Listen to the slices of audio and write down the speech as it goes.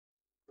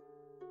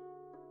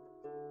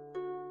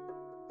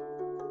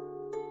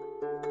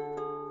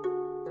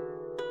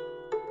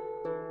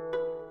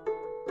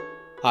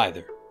Hi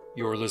there.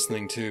 You're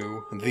listening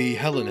to the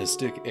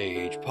Hellenistic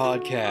Age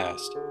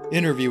podcast,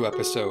 interview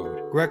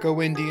episode,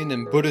 Greco-Indian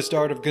and Buddhist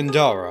art of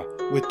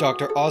Gandhara with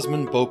Dr.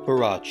 Osmund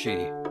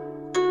Bopearachchi.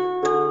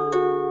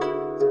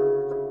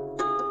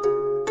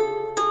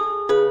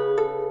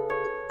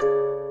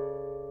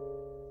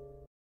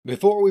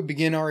 Before we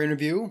begin our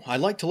interview, I'd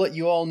like to let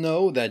you all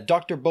know that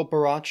Dr.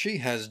 Bopearachchi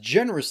has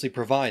generously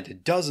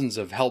provided dozens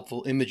of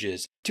helpful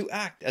images to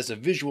act as a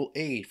visual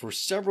aid for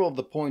several of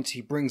the points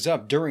he brings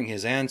up during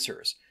his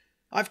answers.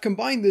 I've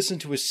combined this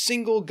into a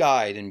single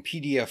guide in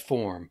PDF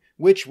form,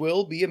 which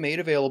will be made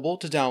available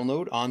to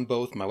download on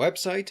both my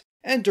website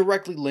and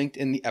directly linked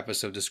in the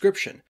episode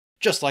description,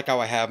 just like how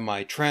I have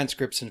my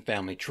transcripts and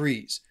family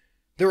trees.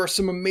 There are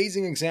some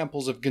amazing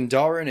examples of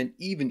Gandharan and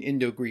even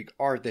Indo-Greek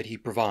art that he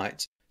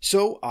provides,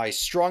 so I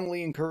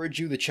strongly encourage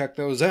you to check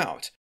those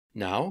out.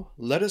 Now,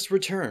 let us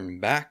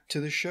return back to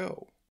the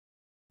show.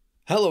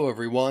 Hello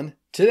everyone.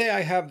 Today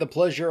I have the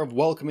pleasure of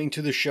welcoming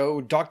to the show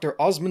Dr.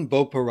 Osmund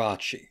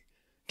Bopearachchi.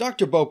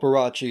 Dr.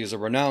 Bopearachchi is a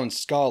renowned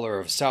scholar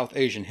of South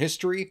Asian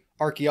history,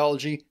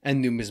 archaeology,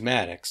 and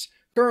numismatics,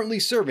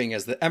 currently serving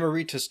as the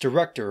Emeritus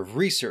Director of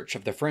Research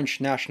of the French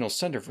National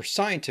Center for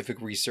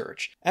Scientific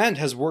Research, and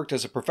has worked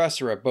as a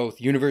professor at both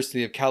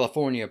University of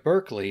California,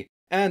 Berkeley,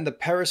 and the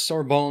Paris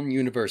Sorbonne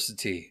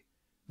University.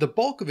 The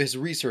bulk of his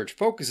research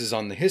focuses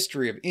on the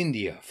history of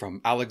India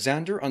from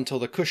Alexander until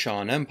the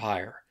Kushan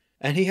Empire,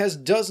 and he has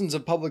dozens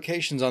of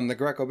publications on the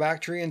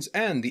Greco-Bactrians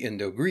and the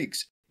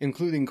Indo-Greeks,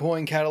 including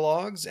coin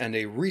catalogs and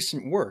a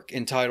recent work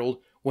entitled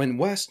When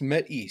West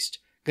Met East,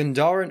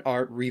 Gandharan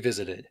Art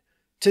Revisited.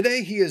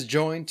 Today he is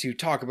joined to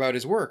talk about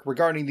his work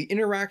regarding the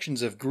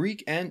interactions of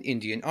Greek and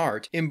Indian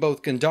art in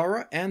both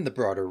Gandhara and the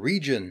broader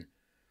region.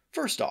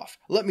 First off,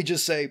 let me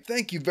just say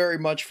thank you very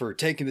much for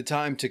taking the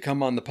time to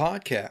come on the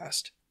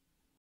podcast.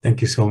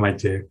 Thank you so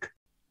much, Jake.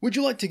 Would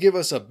you like to give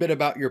us a bit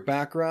about your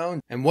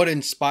background and what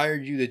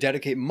inspired you to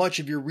dedicate much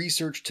of your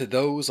research to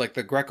those like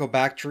the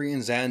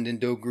Greco-Bactrians and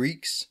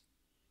Indo-Greeks?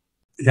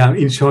 Yeah,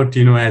 in short,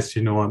 as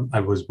you know, I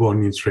was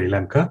born in Sri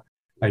Lanka.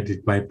 I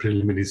did my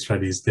preliminary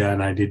studies there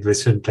and I did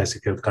Western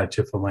classical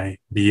culture for my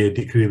BA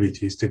degree,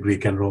 which is the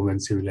Greek and Roman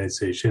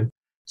civilization.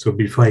 So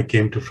before I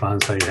came to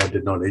France, I had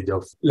the knowledge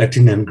of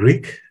Latin and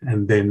Greek.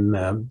 And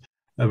then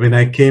when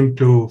I came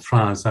to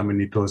France,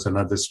 it was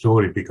another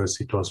story because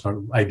it was not,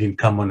 I didn't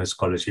come on a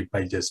scholarship.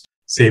 I just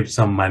saved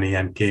some money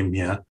and came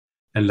here.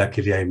 And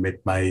luckily I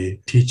met my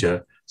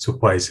teacher,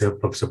 supervisor,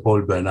 Professor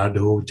Paul Bernard,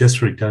 who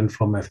just returned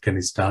from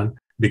Afghanistan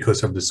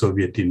because of the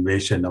Soviet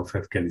invasion of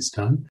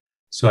Afghanistan.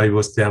 So I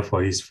was there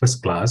for his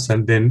first class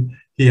and then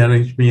he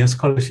arranged me a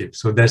scholarship.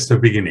 So that's the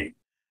beginning.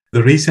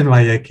 The reason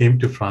why I came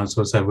to France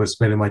was I was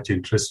very much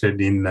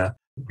interested in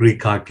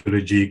Greek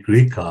archaeology,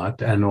 Greek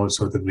art, and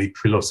also the Greek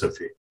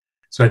philosophy.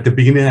 So at the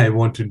beginning, I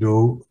want to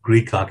do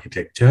Greek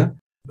architecture.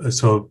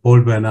 So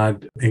Paul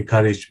Bernard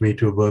encouraged me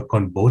to work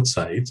on both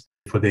sides.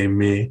 For the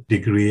MA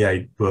degree,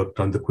 I worked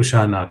on the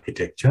Kushan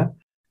architecture.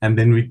 And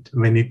then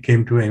when it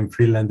came to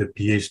MPhil and the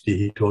PhD,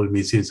 he told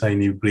me since I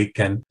knew Greek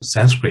and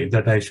Sanskrit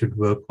that I should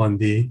work on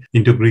the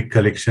Indo-Greek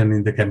collection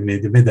in the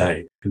Cabinet de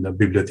Médaille, in the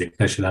Bibliothèque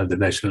Nationale, the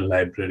National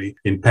Library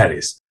in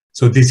Paris.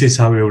 So this is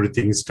how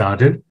everything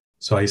started.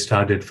 So I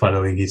started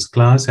following his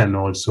class and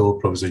also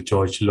Professor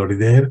George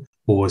Loridaire,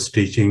 who was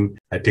teaching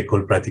at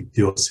École Pratique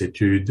des Hautes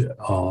Études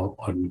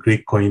on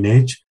Greek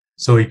coinage.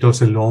 So it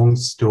was a long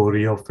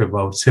story of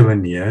about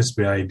 7 years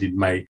where I did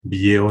my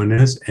BA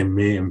honors,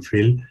 MA,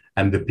 MPhil,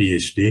 and the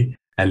PhD.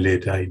 And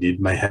later I did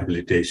my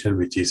habilitation,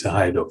 which is a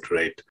higher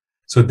doctorate.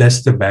 So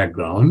that's the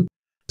background.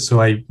 So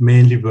I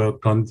mainly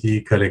worked on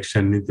the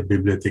collection in the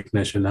Bibliothèque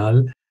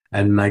Nationale.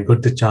 And I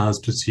got the chance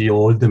to see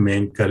all the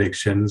main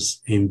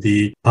collections in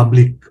the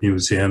public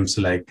museums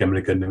like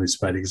American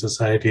Numismatic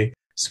Society,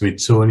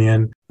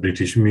 Smithsonian,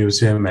 British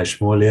Museum,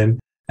 Ashmolean,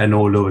 and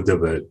all over the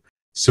world.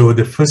 So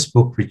the first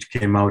book which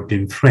came out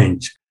in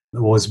French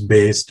was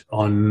based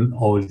on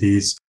all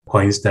these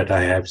coins that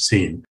I have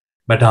seen.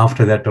 But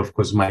after that, of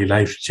course, my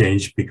life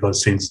changed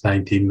because since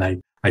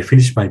 1990, I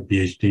finished my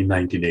PhD in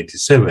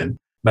 1987.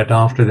 But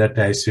after that,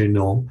 as you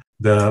know,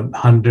 the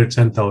hundreds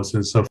and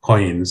thousands of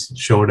coins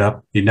showed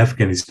up in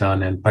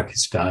Afghanistan and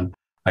Pakistan.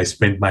 I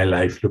spent my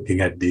life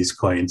looking at these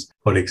coins.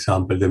 For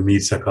example, the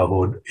Mirza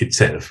Kahod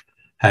itself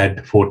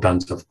had 4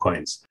 tons of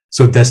coins.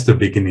 So that's the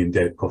beginning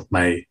there of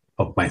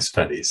my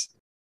studies.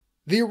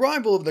 The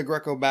arrival of the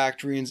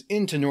Greco-Bactrians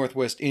into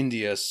northwest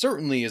India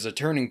certainly is a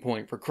turning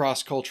point for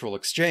cross-cultural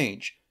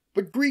exchange,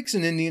 but Greeks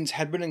and Indians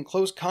had been in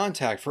close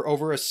contact for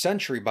over a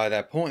century by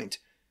that point,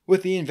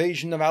 with the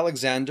invasion of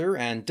Alexander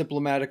and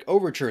diplomatic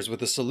overtures with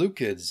the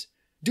Seleucids.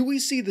 Do we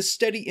see the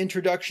steady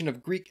introduction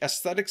of Greek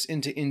aesthetics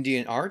into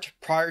Indian art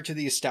prior to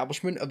the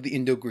establishment of the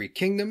Indo-Greek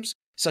kingdoms,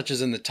 such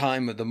as in the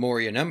time of the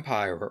Mauryan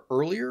Empire or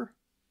earlier?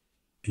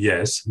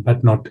 Yes,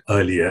 but not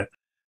earlier.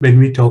 When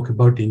we talk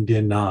about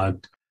Indian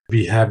art,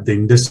 we have the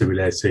Indus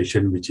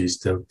civilization, which is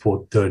the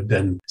 4th, 3rd,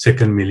 and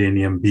 2nd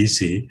millennium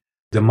BC.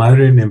 The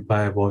Mauryan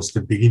Empire was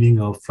the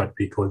beginning of what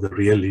we call the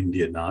real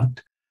Indian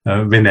art.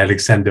 when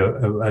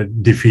Alexander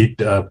defeat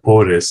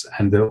Porus,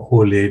 and the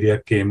whole area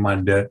came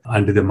under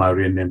the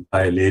Mauryan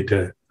Empire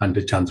later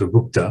under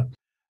Chandragupta.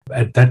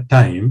 At that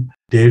time,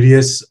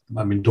 Darius,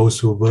 those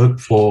who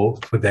worked for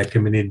the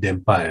Achaemenid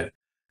Empire,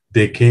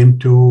 they came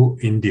to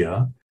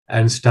India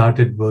and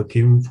started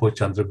working for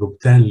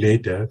Chandragupta and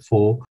later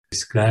for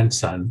his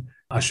grandson,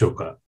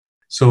 Ashoka.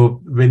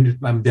 So when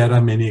there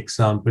are many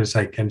examples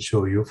I can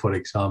show you. For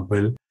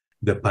example,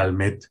 the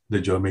palmette, the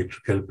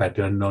geometrical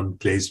pattern on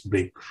glazed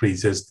brick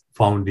friezes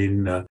found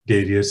in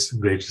Darius'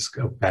 greatest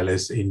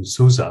palace in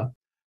Susa.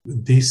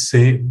 This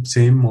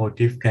same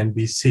motif can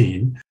be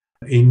seen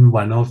in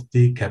one of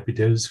the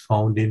capitals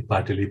found in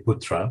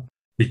Pataliputra,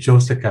 which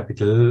was the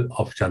capital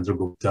of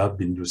Chandragupta,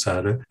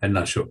 Bindusara, and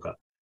Ashoka.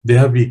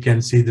 There we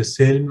can see the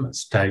same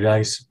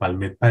stylized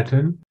palmette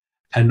pattern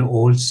and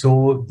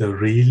also the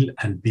reel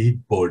and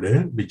bead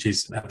border, which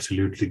is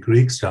absolutely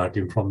Greek,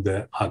 starting from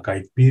the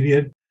Archaic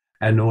period,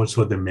 and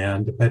also the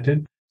meander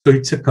pattern. So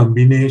it's a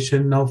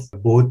combination of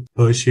both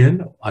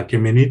Persian,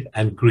 Achaemenid,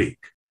 and Greek.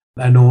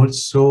 And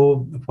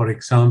also, for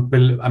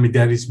example,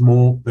 there is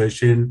more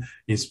Persian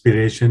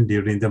inspiration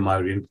during the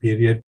Mauryan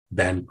period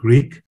than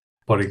Greek.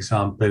 For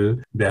example,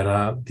 there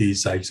are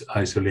these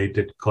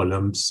isolated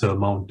columns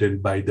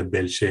surmounted by the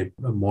bell-shaped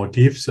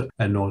motifs,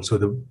 and also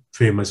the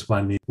famous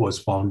one was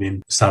found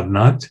in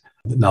Sarnath.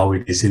 Now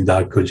it is in the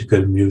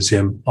Archaeological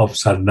Museum of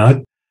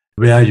Sarnath,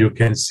 where you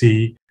can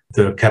see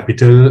the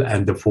capital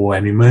and the four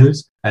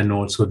animals, and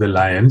also the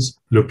lions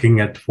looking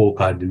at four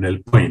cardinal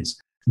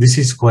points. This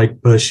is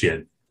quite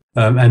Persian.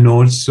 And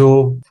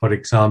also, for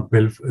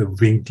example, a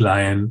winged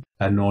lion,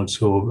 and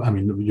also,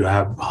 you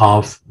have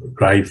half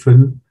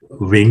griffin,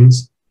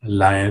 wings,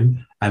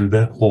 lion, and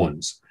the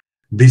horns.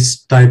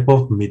 This type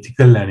of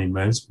mythical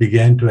animals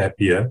began to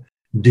appear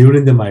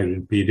during the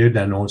Mauryan period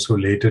and also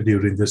later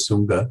during the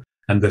Sunga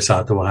and the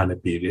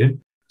Satavahana period,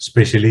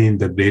 especially in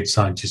the Great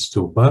Sanchi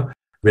Stupa,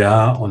 where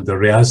on the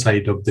rear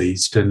side of the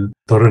eastern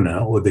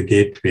Torana or the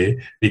gateway,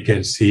 we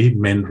can see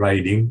men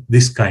riding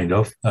this kind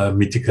of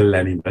mythical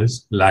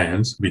animals,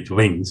 lions with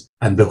wings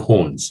and the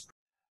horns.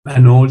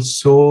 And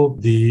also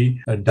the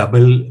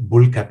double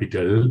bull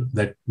capital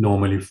that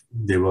normally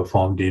they were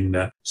found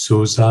in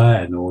Susa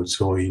and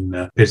also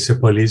in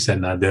Persepolis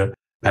and other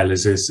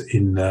palaces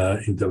in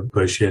the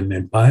Persian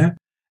Empire.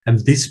 And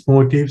these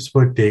motifs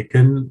were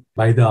taken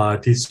by the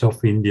artists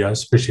of India,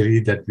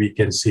 especially that we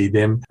can see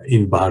them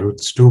in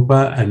Bharut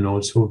Stupa and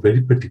also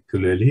very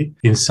particularly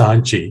in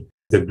Sanchi,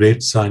 the great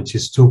Sanchi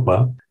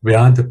Stupa,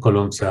 where the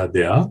columns are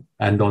there.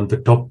 And on the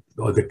top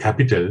or the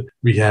capital,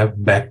 we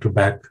have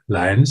back-to-back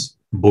lions,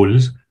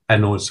 bulls,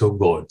 and also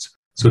gods.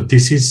 So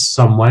this is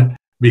somewhat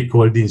we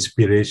call the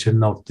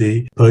inspiration of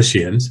the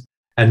Persians,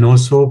 and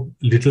also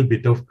little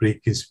bit of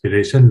Greek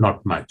inspiration,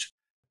 not much.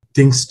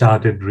 Things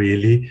started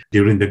really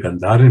during the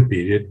Gandharan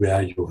period,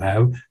 where you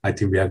have, I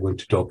think we are going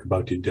to talk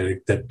about it,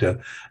 Derek, that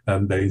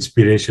the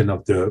inspiration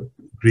of the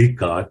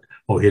Greek art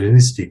or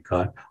Hellenistic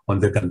art on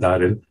the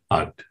Gandharan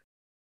art.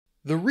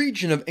 The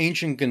region of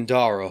ancient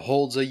Gandhara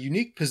holds a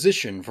unique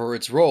position for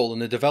its role in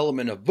the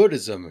development of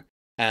Buddhism,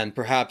 and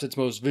perhaps its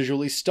most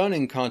visually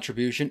stunning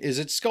contribution is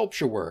its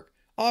sculpture work,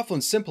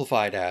 often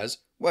simplified as,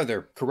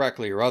 whether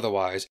correctly or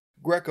otherwise,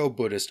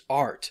 Greco-Buddhist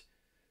art.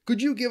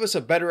 Could you give us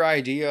a better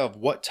idea of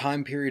what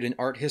time period in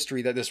art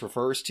history that this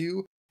refers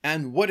to,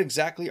 and what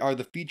exactly are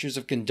the features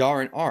of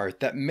Gandharan art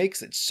that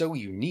makes it so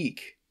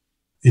unique?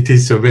 It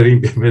is a very,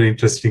 very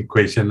interesting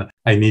question.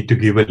 I need to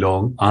give a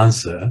long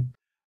answer.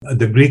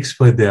 The Greeks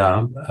were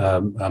there,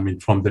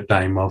 from the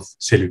time of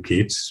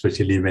Seleucids,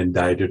 especially when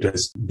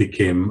Diodotus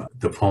became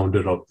the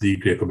founder of the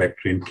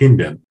Greco-Bactrian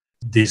kingdom.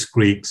 These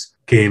Greeks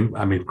came,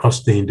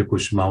 crossed the Hindu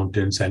Kush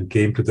mountains and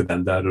came to the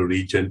Gandhara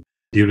region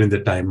during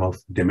the time of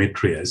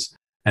Demetrius.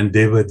 And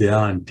they were there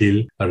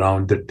until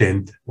around the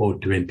 10th or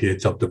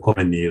 20th of the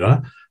Common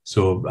Era.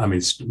 So,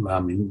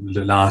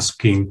 the last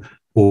king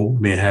who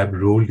may have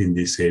ruled in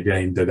this area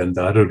in the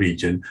Gandhara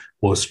region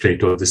was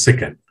Strato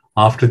II.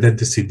 After that,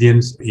 the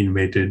Scythians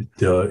invaded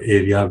the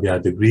area where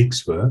the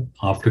Greeks were.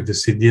 After the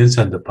Scythians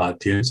and the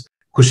Parthians,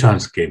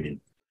 Kushans came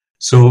in.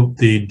 So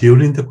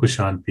during the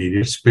Kushan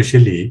period,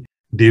 especially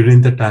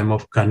during the time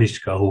of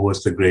Kanishka, who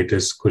was the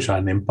greatest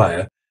Kushan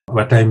Empire,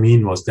 what I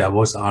mean was there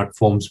was art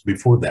forms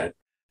before that.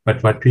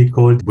 But what we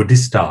call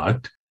Buddhist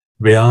art,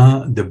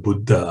 where the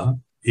Buddha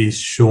is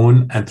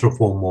shown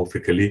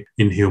anthropomorphically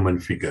in human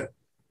figure.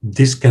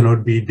 This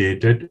cannot be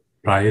dated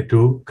prior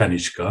to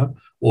Kanishka,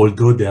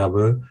 although there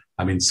were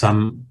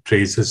some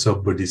traces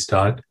of Buddhist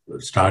art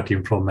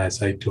starting from,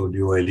 as I told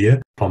you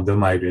earlier, from the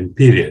Mauryan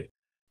period.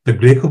 The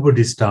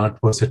Greco-Buddhist art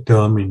was a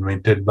term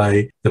invented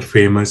by the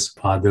famous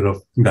father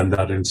of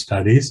Gandharan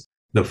studies,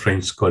 the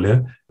French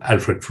scholar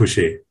Alfred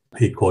Fouché.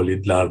 He called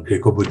it l'art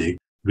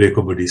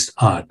Greco-Buddhist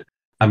art.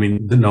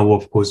 Now,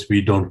 of course,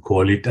 we don't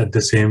call it at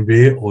the same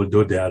way,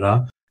 although there are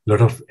a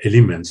lot of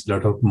elements, a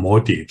lot of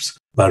motifs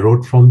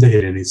borrowed from the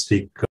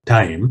Hellenistic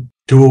time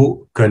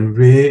to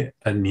convey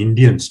an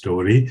Indian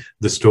story,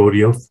 the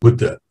story of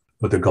Buddha,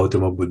 or the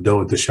Gautama Buddha,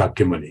 or the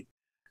Shakyamuni.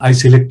 I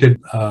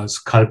selected a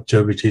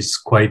sculpture which is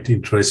quite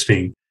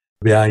interesting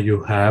where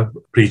you have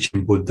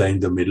preaching Buddha in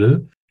the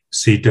middle,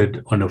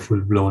 seated on a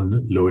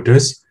full-blown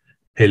lotus,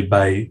 held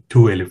by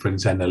two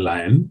elephants and a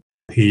lion.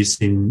 He's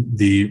in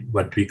the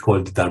what we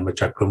call the Dharma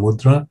Chakra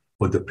Mudra,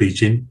 or the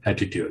preaching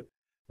attitude.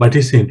 What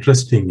is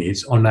interesting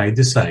is on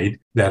either side,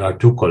 there are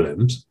two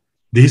columns.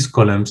 These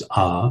columns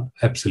are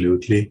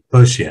absolutely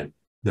Persian,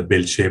 the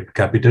bell-shaped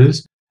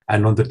capitals,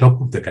 and on the top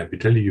of the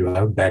capital, you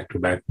have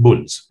back-to-back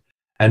bulls.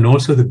 And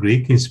also the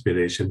Greek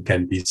inspiration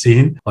can be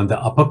seen on the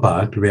upper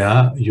part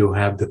where you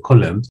have the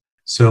columns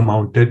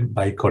surmounted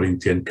by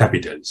Corinthian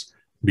capitals.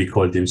 We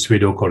call them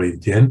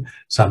pseudo-Corinthian.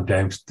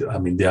 Sometimes,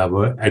 there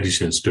were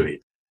additions to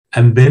it.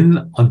 And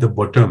then on the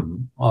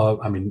bottom,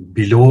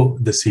 below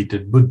the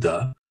seated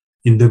Buddha,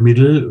 in the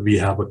middle, we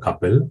have a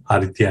couple,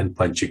 Arithya and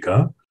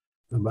Panchika.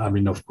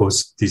 Of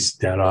course,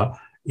 there are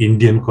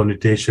Indian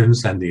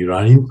connotations and the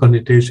Iranian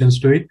connotations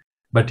to it.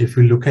 But if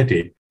you look at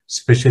it,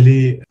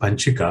 especially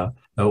Panchika,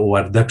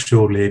 or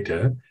Ardaksho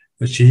later,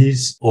 she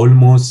is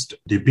almost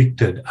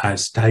depicted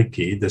as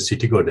Tyche, the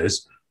city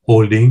goddess,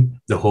 holding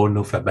the horn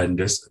of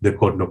abundance, the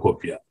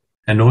cornucopia.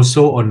 And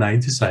also on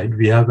either side,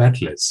 we have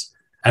Atlas.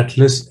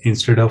 Atlas,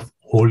 instead of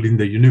holding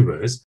the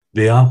universe,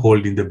 they are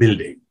holding the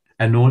building.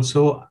 And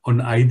also on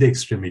either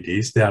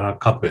extremities, there are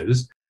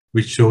couples,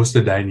 which shows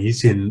the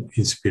Dionysian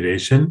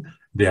inspiration.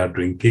 They are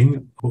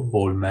drinking,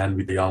 old man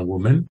with a young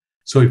woman.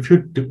 So if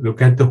you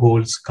look at the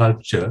whole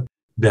sculpture,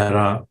 there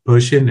are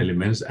Persian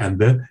elements and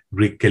the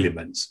Greek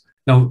elements.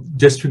 Now,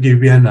 just to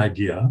give you an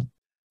idea,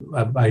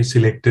 I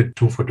selected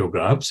two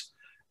photographs.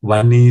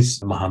 One is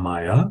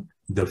Mahamaya,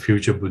 the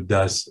future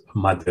Buddha's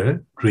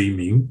mother,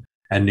 dreaming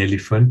an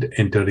elephant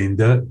entering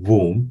the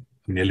womb,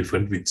 an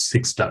elephant with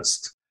 6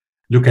 tusks.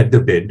 Look at the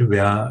bed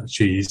where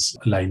she is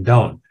lying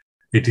down.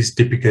 It is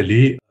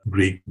typically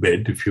Greek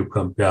bed if you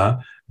compare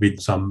with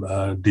some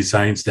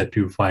designs that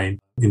you find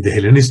in the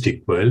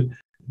Hellenistic world.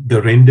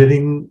 The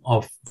rendering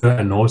of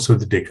and also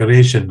the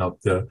decoration of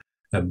the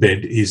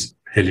bed is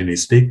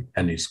Hellenistic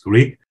and is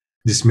Greek.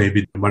 This may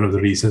be one of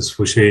the reasons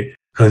Fouché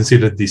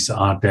considered this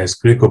art as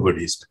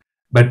Greco-Buddhist.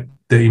 But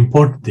the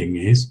important thing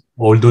is,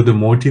 although the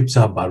motifs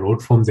are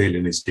borrowed from the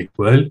Hellenistic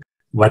world,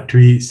 what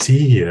we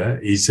see here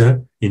is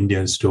an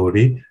Indian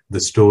story, the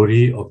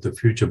story of the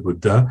future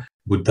Buddha,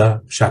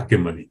 Buddha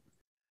Shakyamuni.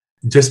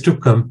 Just to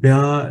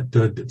compare,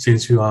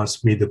 since you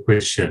asked me the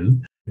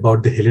question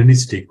about the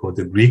Hellenistic or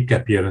the Greek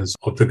appearance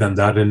of the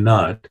Gandharan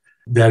art,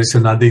 there is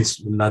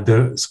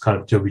another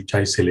sculpture which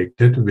I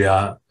selected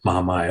where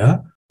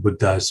Mahamaya,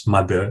 Buddha's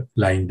mother,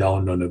 lying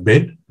down on a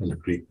bed, on a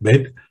Greek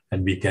bed,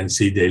 and we can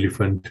see the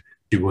elephant.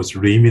 She was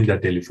dreaming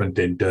that elephant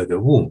enter the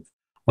womb.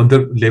 On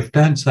the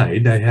left-hand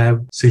side, I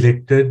have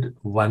selected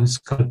one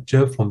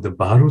sculpture from the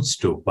Bharut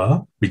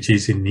Stupa, which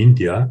is in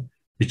India,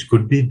 which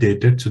could be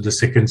dated to the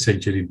 2nd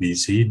century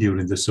BC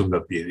during the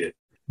Sunga period.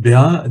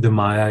 There, the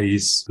Maya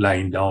is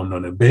lying down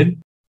on a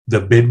bed.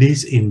 The bed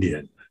is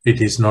Indian.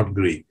 It is not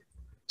Greek.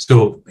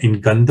 So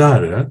in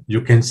Gandhara,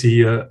 you can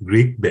see a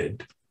Greek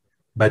bed,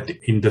 but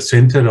in the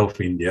center of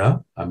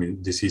India,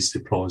 this is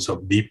the province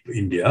of Deep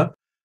India,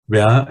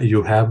 where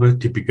you have a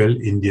typical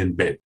Indian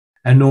bed.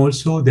 And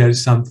also there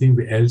is something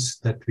else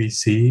that we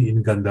see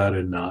in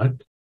Gandharan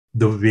art,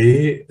 the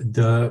way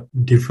the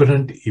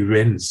different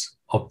events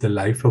of the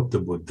life of the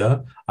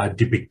Buddha are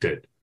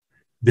depicted.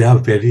 They are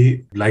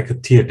very like a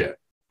theater.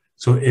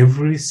 So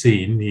every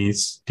scene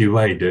is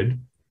divided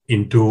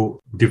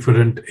into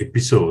different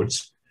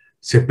episodes,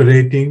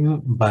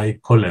 separating by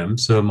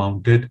columns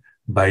surmounted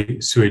by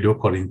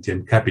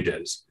pseudo-Corinthian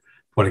capitals.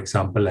 For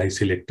example, I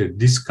selected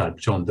this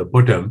sculpture on the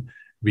bottom.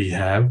 We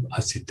have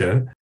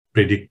Asita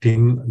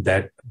predicting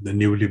that the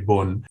newly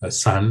born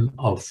son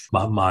of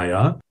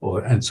Maya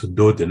and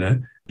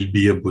Suddhodana will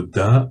be a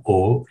Buddha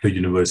or the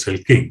universal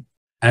king.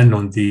 And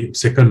on the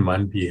second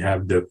one, we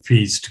have the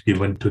feast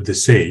given to the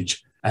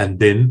sage. And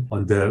then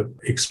on the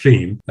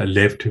extreme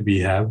left, we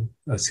have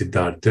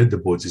Siddhartha, the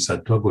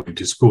Bodhisattva, going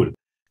to school.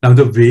 Now,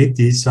 the way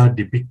these are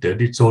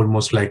depicted, it's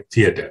almost like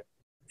theater.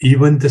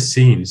 Even the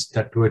scenes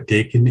that were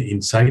taken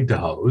inside the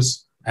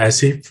house,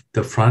 as if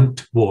the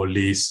front wall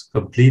is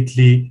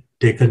completely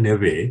taken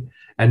away,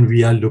 and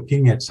we are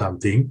looking at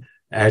something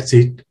as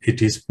it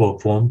is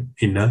performed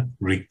in a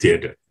Greek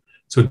theater.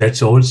 So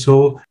that's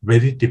also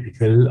very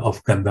typical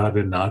of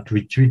Gandharan art,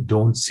 which we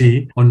don't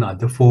see on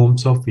other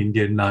forms of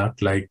Indian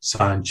art like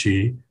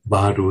Sanchi,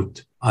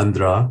 Bharut,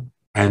 Andhra,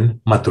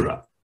 and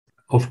Mathura.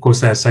 Of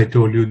course, as I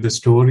told you, the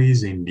story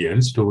is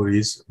Indian, story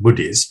is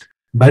Buddhist,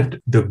 but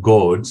the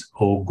gods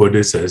or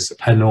goddesses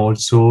and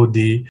also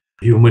the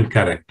human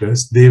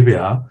characters, they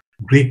wear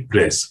Greek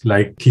dress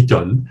like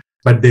chiton,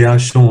 but they are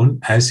shown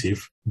as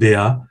if they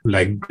are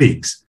like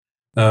Greeks.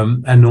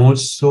 And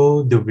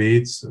also the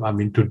ways,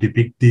 to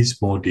depict these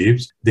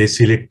motifs, they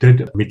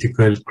selected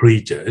mythical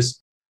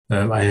creatures.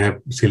 I have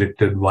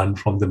selected one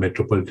from the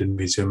Metropolitan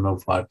Museum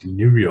of Art in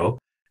New York.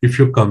 If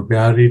you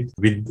compare it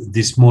with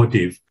this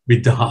motif,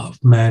 with the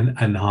half-man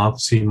and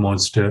half-sea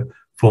monster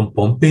from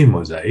Pompeii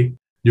mosaic,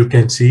 you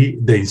can see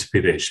the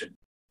inspiration.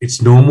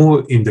 It's no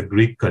more in the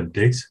Greek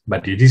context,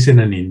 but it is in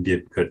an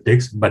Indian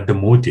context, but the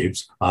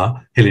motifs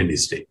are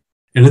Hellenistic.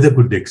 Another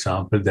good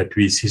example that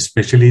we see,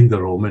 especially in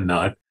the Roman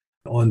art,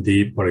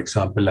 for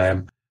example, I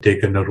am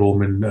taken a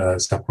Roman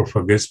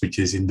sarcophagus, which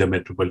is in the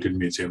Metropolitan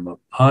Museum of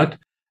Art,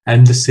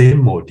 and the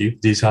same motif.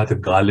 These are the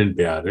garland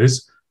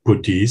bearers,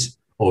 putis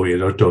or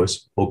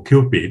erotos or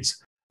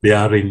cupids. They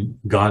are in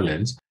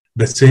garlands.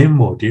 The same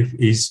motif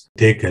is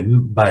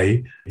taken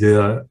by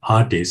the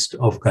artist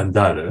of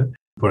Gandhara.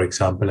 For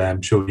example, I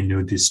am showing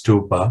you this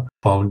stupa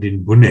found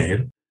in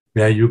Buner,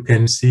 where you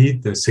can see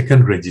the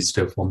second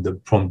register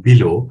from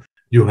below.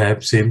 You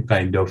have same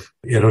kind of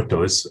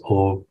erotos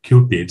or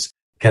cupids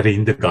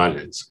carrying the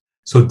garlands.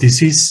 So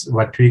this is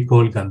what we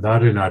call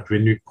Gandharan art.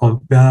 When we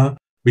compare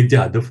with the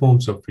other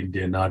forms of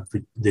Indian art,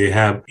 they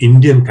have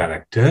Indian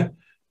character,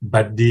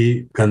 but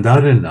the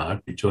Gandharan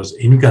art, which was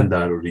in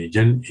Gandhara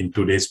region, in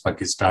today's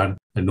Pakistan,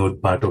 the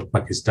north part of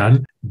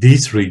Pakistan,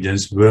 these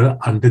regions were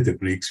under the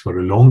Greeks for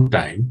a long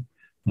time,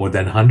 more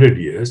than 100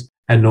 years.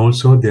 And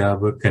also there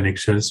were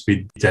connections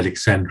with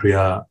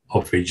Alexandria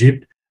of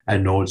Egypt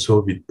and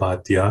also with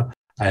Parthia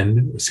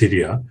and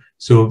Syria.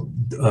 So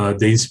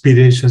the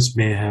inspirations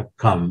may have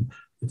come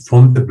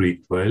from the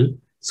Greek world.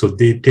 So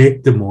they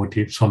take the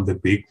motifs from the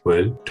Greek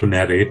world to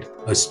narrate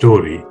a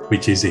story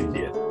which is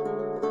Indian.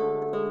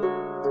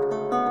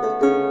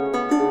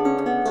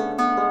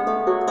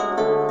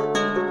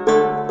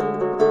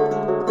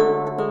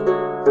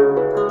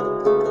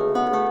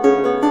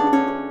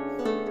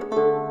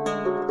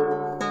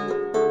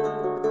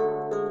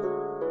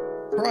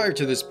 Prior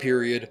to this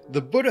period,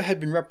 the Buddha had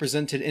been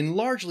represented in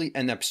largely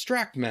an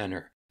abstract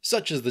manner,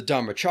 such as the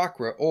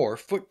Dhammachakra or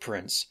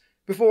footprints,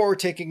 before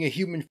taking a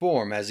human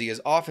form as he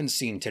is often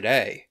seen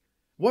today.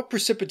 What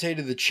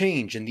precipitated the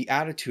change in the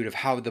attitude of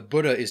how the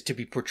Buddha is to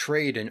be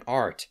portrayed in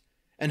art,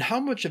 and how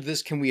much of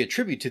this can we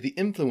attribute to the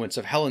influence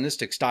of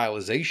Hellenistic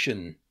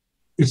stylization?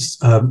 It's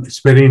a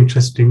very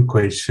interesting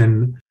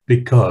question,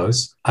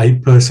 because I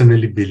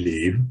personally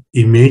believe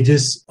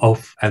images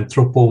of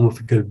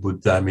anthropomorphical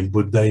Buddha,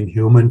 Buddha in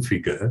human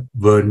figure,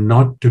 were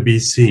not to be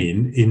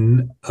seen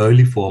in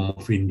early form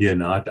of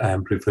Indian art. I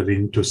am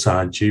referring to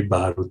Sanchi,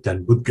 Bharut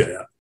and Bodh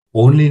Gaya.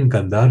 Only in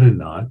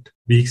Gandharan art,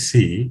 we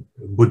see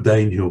Buddha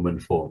in human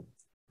form.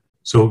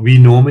 So we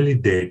normally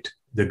date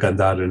the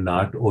Gandharan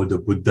art or the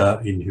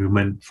Buddha in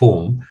human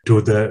form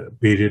to the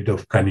period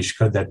of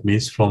Kanishka, that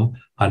means from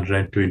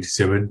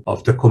 127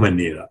 of the Common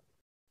Era.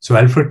 So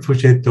Alfred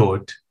Fouché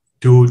thought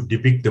to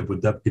depict the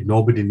Buddha,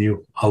 nobody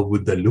knew how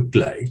Buddha looked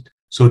like.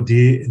 So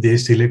they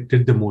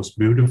selected the most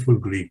beautiful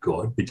Greek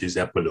god, which is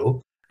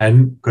Apollo,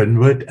 and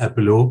convert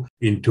Apollo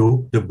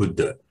into the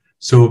Buddha.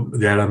 So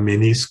there are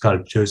many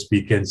sculptures,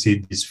 we can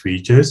see these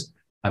features.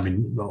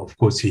 Of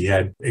course, he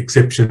had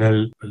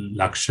exceptional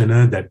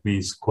lakshana, that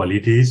means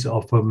qualities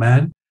of a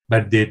man,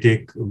 but they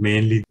take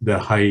mainly the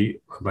high,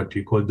 what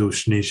we call the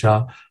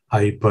Ushnisha,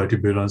 high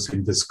protuberance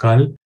in the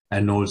skull,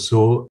 and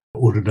also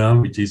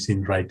Urna, which is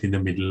right in the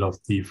middle of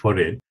the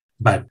forehead.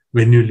 But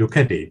when you look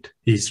at it,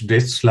 he's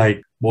dressed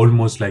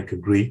almost like a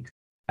Greek,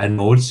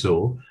 and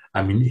also,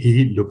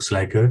 he looks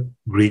like a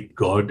Greek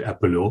god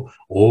Apollo,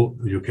 or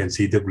you can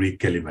see the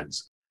Greek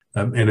elements.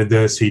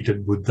 Another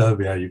seated Buddha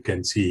where you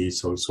can see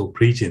he's also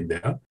preaching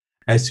there.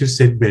 As you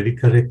said very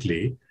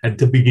correctly, at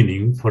the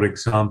beginning, for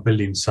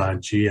example, in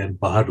Sanchi and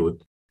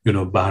Bharut,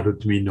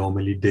 Bharut we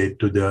normally date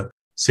to the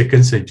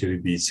 2nd century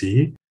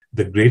BCE.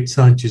 The Great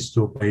Sanchi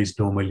Stupa is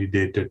normally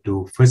dated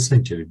to 1st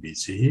century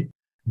BCE.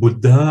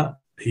 Buddha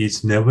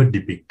is never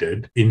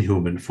depicted in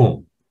human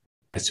form.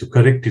 As you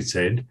correctly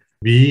said,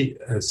 we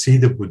see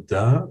the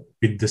Buddha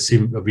with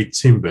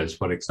symbols.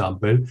 For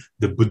example,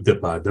 the Buddha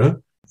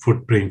Pada,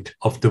 footprint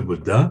of the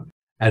Buddha,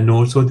 and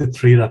also the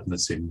Three Ratna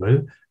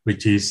symbol,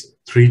 which is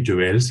 3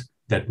 jewels,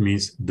 that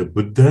means the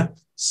Buddha,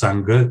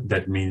 Sangha,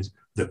 that means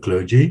the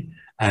clergy,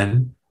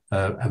 and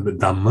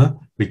Dhamma,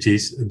 which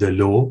is the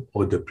law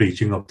or the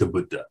preaching of the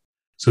Buddha.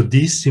 So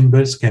these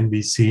symbols can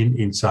be seen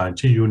in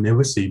Sanchi. You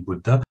never see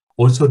Buddha.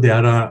 Also,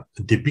 there are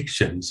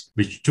depictions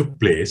which took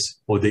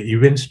place, or the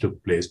events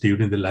took place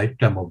during the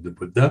lifetime of the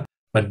Buddha,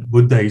 but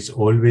Buddha is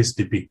always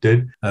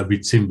depicted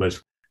with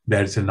symbols.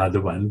 There's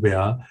another one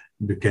where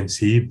you can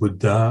see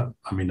Buddha,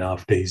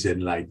 after his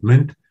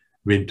enlightenment,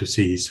 went to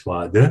see his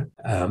father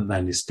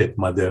and his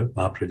stepmother,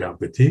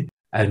 Mahaprajapati,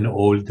 and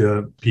all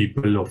the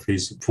people of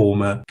his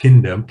former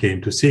kingdom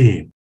came to see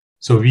him.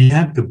 So we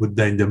have the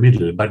Buddha in the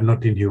middle, but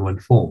not in human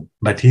form,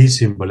 but he is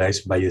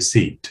symbolized by a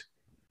seat.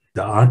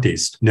 The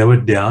artist never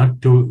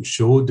dared to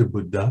show the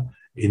Buddha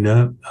in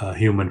a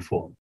human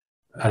form.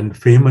 And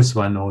famous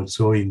one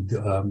also,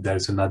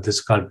 there's another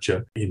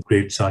sculpture in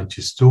Great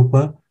Sanchi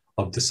Stupa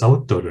of the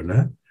South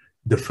Torana.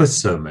 The first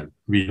sermon,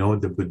 we know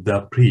the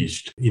Buddha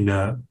preached in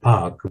a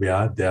park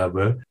where there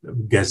were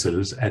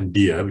gazelles and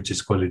deer, which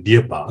is called a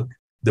deer park.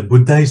 The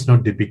Buddha is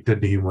not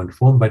depicted in human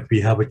form, but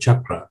we have a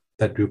chakra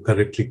that you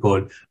correctly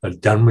call a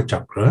Dharma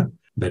chakra,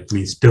 that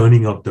means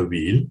turning of the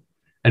wheel,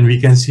 and we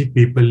can see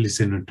people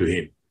listening to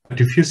him.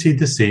 But if you see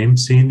the same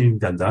scene in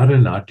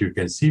Gandharan art, you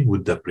can see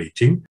Buddha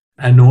preaching,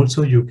 and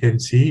also you can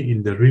see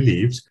in the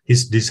reliefs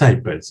his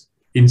disciples.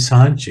 In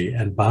Sanchi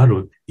and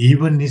Bharut,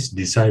 even his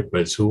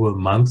disciples who were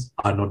monks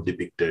are not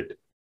depicted.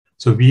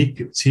 So we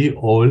see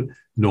all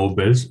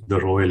nobles, the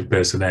royal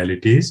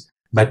personalities,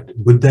 but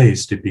Buddha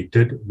is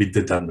depicted with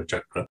the Dharma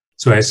chakra.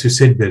 So as you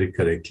said very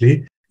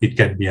correctly, it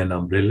can be an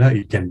umbrella,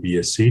 it can be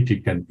a seat,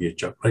 it can be a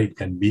chakra, it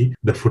can be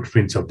the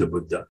footprints of the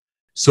Buddha.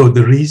 So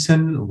the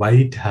reason why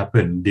it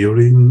happened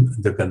during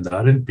the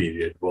Gandharan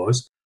period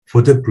was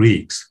for the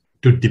Greeks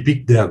to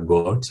depict their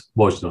gods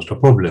was not a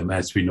problem,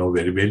 as we know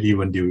very well,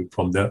 even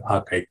from the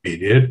archaic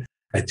period.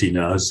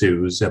 Athena,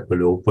 Zeus,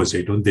 Apollo,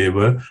 Poseidon, they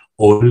were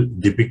all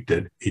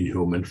depicted in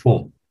human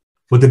form.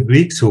 For the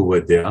Greeks who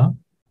were there,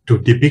 to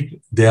depict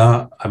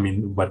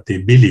what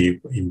they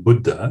believe in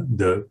Buddha,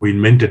 who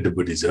invented the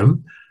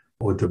Buddhism,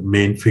 or the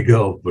main figure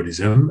of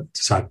Buddhism,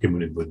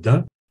 Sakyamuni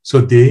Buddha.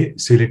 So they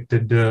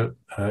selected the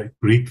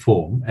Greek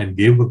form and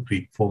gave a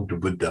Greek form to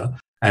Buddha.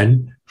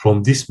 And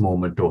from this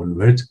moment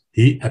onwards,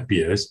 he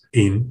appears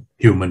in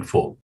human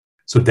form.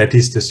 So that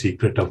is the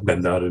secret of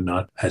Gandharan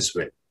art as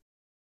well.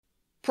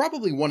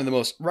 Probably one of the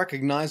most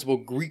recognizable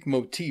Greek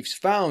motifs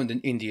found in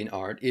Indian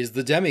art is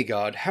the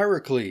demigod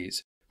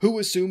Heracles, who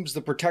assumes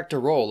the protector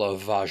role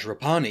of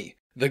Vajrapani,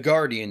 the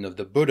guardian of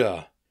the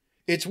Buddha.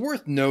 It's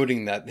worth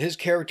noting that his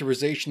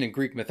characterization in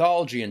Greek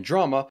mythology and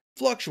drama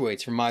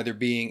fluctuates from either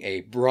being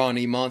a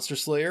brawny monster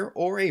slayer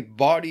or a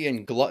bawdy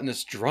and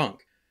gluttonous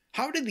drunk.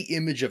 How did the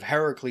image of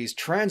Heracles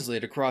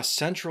translate across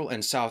Central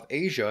and South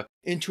Asia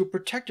into a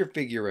protector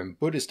figure in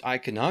Buddhist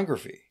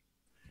iconography?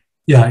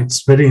 Yeah,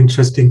 it's a very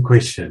interesting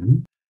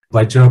question.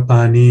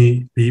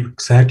 Vajrapani, we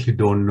exactly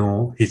don't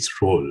know his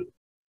role.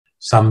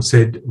 Some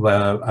said,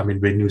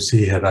 when you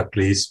see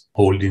Heracles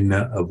holding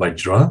a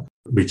Vajra,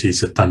 which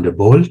is a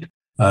thunderbolt,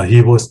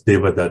 he was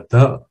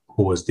Devadatta,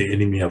 who was the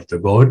enemy of the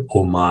god,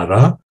 or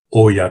Mara,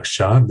 or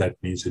Yaksha, that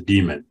means a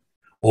demon.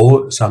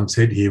 Or some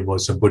said he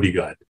was a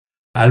bodyguard.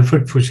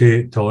 Alfred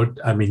Fouché thought,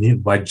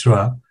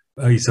 Vajra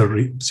is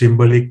a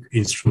symbolic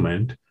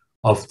instrument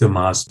of the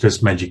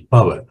master's magic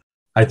power.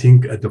 I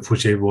think the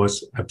Fouché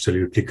was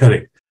absolutely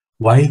correct.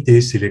 Why they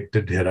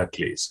selected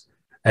Heracles?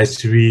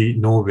 As we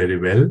know very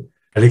well,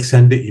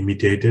 Alexander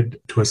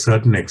imitated to a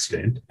certain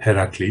extent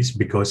Heracles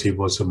because he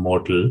was a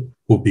mortal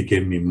who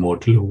became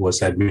immortal, who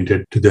was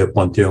admitted to the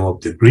pantheon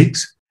of the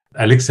Greeks.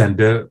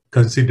 Alexander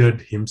considered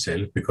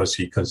himself, because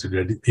he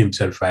considered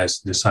himself as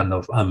the son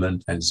of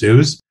Ammon and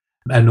Zeus.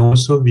 And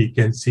also we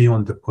can see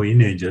on the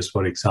coinages,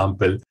 for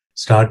example,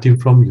 starting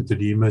from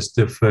Euthydemus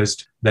I,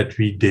 that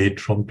we date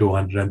from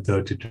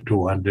 230 to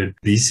 200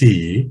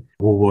 BCE,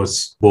 who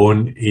was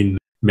born in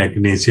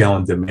Magnesia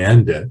on the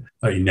Meander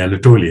in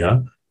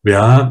Anatolia,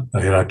 where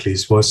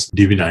Heracles was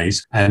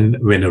divinized and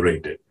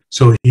venerated.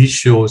 So he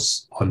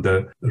shows on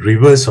the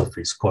reverse of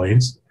his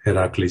coins,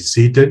 Heracles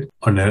seated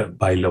on a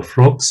pile of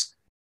rocks.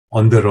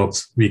 On the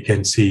rocks, we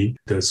can see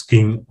the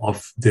skin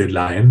of the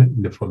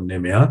lion from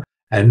Nemea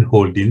and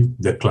holding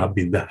the club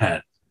in the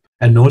hand.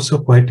 And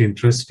also quite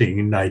interesting,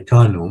 in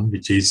Icanum,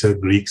 which is a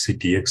Greek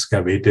city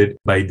excavated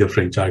by the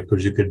French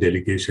archaeological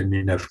delegation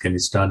in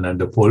Afghanistan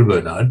under Paul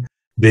Bernard,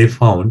 they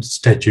found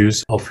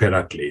statues of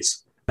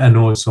Heracles. And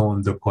also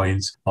on the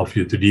coins of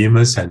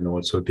Euthydemus and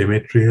also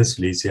Demetrius,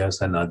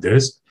 Lysias and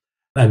others.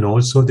 And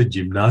also the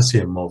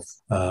gymnasium of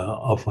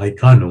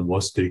Icanum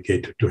was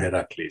dedicated to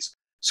Heracles.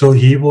 So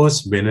he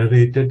was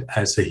venerated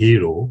as a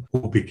hero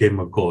who became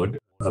a god,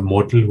 a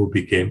mortal who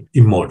became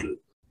immortal.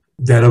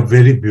 There are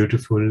very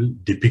beautiful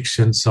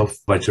depictions of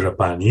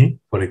Vajrapani,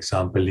 for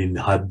example, in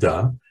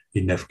Hadda,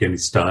 in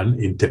Afghanistan,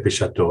 in Tepe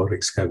Chator,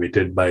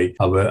 excavated by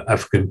our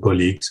Afghan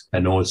colleagues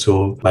and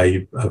also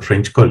by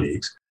French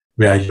colleagues,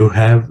 where you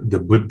have the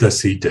Buddha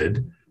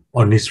seated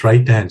on his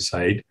right-hand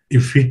side.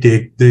 If we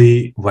take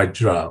the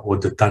Vajra or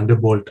the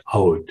thunderbolt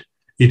out,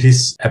 it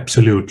is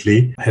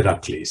absolutely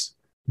Heracles.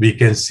 We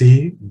can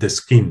see the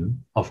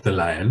skin of the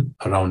lion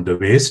around the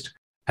waist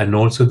and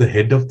also the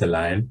head of the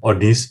lion on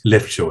his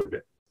left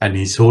shoulder. And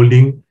he's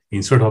holding,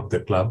 instead of the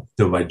club,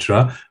 the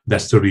Vajra.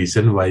 That's the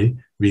reason why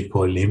we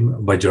call him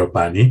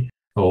Vajrapani,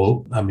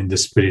 or the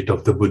spirit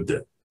of the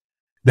Buddha.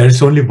 There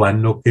is only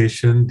one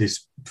location,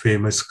 this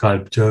famous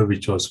sculpture,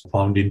 which was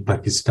found in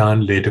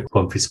Pakistan, later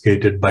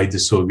confiscated by the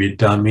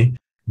Soviet army,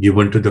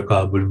 given to the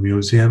Kabul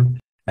Museum.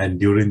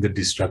 And during the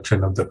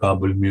destruction of the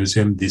Kabul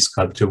Museum, this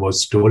sculpture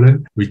was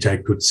stolen, which I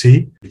could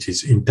see, which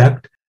is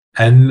intact.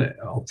 And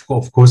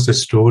of course, the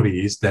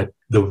story is that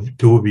the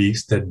 2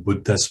 weeks that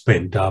Buddha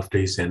spent after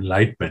his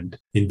enlightenment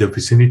in the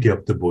vicinity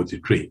of the Bodhi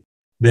tree,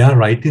 there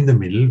right in the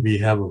middle, we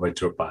have a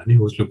Vajrapani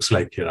who looks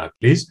like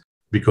Heracles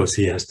because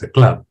he has the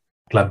club.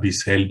 Club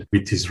is held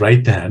with his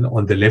right hand.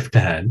 On the left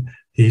hand,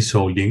 he's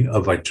holding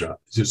a Vajra.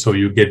 So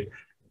you get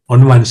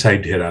on one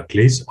side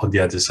Heracles, on the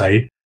other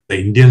side, the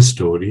Indian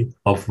story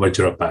of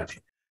Vajrapani.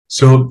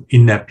 So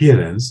in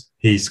appearance,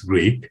 he is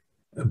Greek,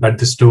 but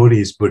the story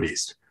is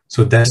Buddhist.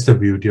 So that's the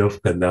beauty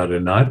of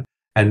Gandharan art.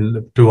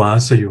 And to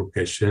answer your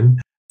question,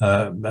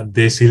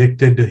 they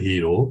selected the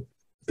hero,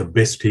 the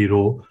best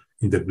hero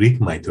in the Greek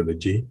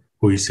mythology,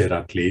 who is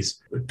Heracles,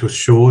 to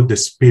show the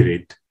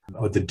spirit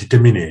or the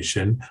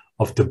determination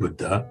of the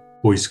Buddha,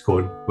 who is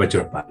called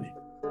Vajrapani.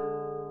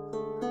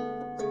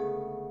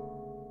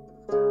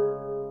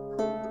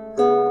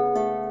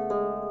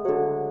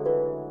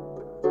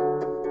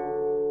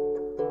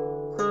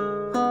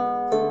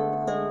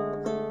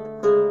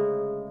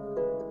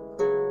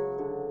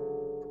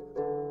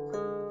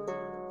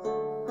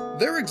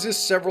 There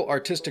exist several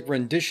artistic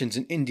renditions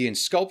in Indian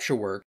sculpture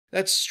work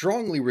that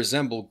strongly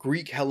resemble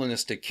Greek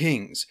Hellenistic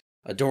kings,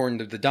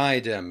 adorned with the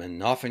diadem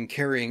and often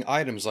carrying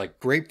items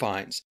like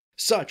grapevines,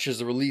 such as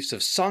the reliefs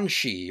of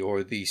Sanchi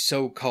or the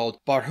so-called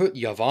Barhut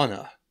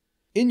Yavana.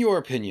 In your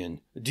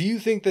opinion, do you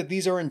think that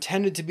these are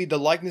intended to be the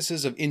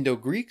likenesses of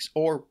Indo-Greeks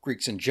or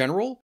Greeks in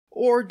general,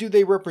 or do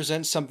they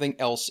represent something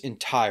else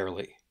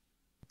entirely?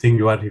 I think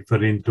you are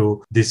referring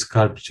to this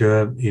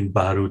sculpture in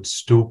Barhut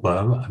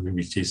Stupa,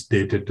 which is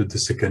dated to the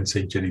 2nd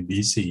century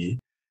BCE.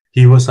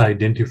 He was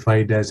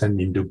identified as an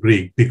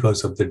Indo-Greek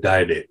because of the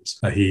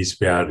diadems he is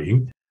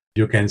wearing.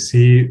 You can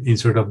see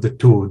instead of the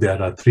two, there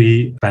are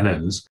three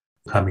panels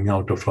coming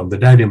out from the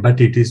diadem,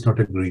 but it is not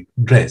a Greek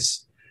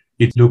dress.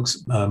 It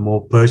looks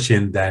more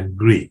Persian than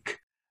Greek.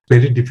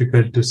 Very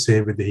difficult to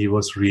say whether he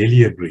was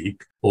really a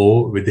Greek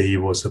or whether he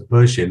was a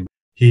Persian.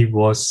 He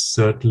was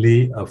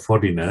certainly a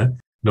foreigner,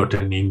 not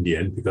an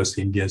Indian, because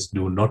Indians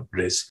do not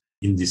dress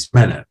in this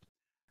manner.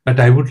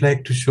 But I would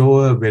like to show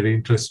a very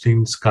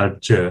interesting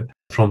sculpture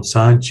from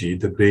Sanchi,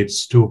 the great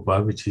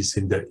stupa, which is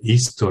in the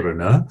East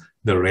Torana,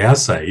 the rear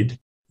side,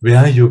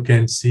 where you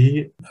can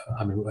see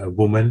a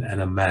woman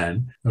and a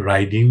man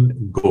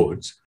riding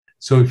goats.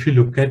 So if you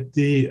look at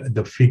the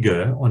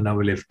figure on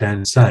our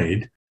left-hand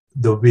side,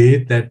 the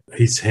way that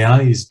his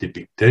hair is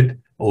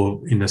depicted,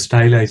 or in a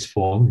stylized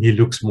form, he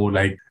looks more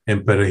like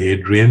Emperor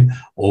Hadrian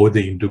or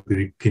the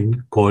Indo-Greek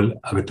king called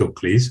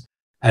Agathocles.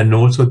 And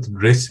also the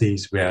dress he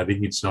is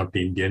wearing, it's not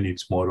Indian,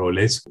 it's more or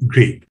less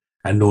Greek.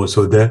 And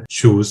also the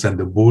shoes and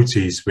the boots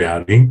he is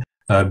wearing,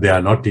 they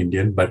are not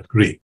Indian but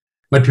Greek.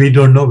 But we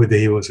don't know whether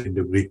he was an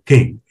Indo-Greek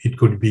king. It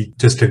could be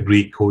just a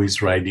Greek who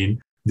is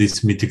riding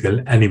this mythical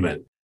animal.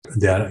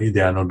 They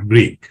are not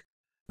Greek.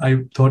 I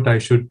thought I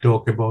should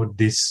talk about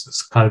this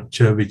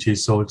sculpture, which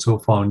is also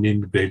found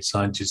in Great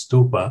Sanchi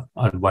Stupa,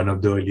 and one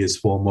of the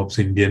earliest forms of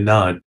Indian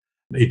art.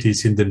 It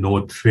is in the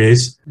north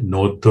face,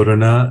 North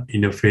Torana,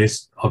 inner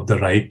face of the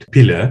right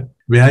pillar,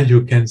 where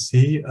you can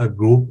see a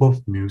group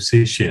of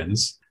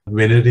musicians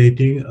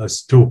venerating a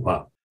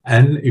stupa.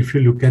 And if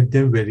you look at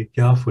them very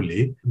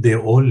carefully, they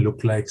all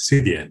look like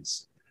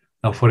Scythians.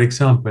 Now, for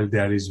example,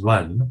 there is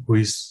one who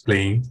is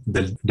playing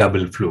the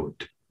double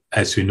flute.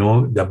 As you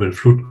know, double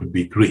flute could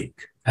be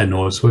Greek. And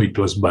also it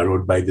was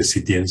borrowed by the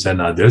Scythians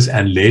and others,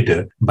 and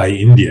later by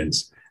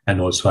Indians.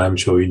 And also I'm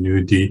showing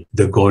you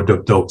the god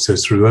of the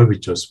Oxus River,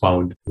 which was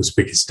found in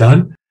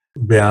Uzbekistan,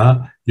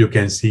 where you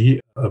can see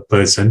a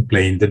person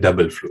playing the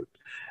double flute.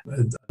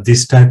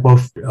 This type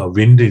of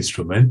wind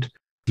instrument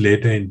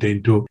later entered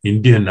into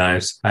Indian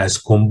arts as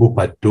Kombu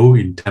Pattu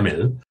in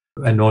Tamil.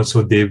 And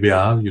also they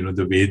wear,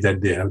 the way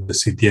that they have the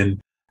Scythian,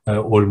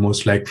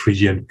 almost like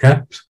Phrygian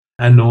caps,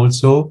 and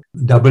also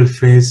double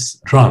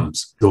face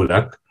drums,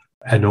 dholak,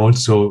 and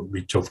also,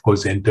 which of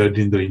course entered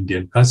in the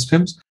Indian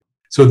customs.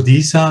 So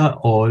these are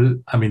all,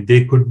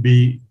 they could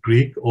be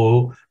Greek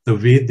or the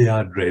way they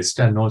are dressed,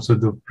 and also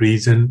the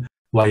reason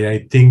why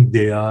I think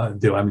they are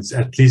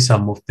at least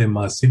some of them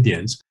are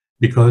Scythians,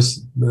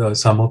 because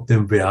some of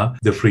them wear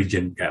the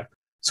Phrygian cap.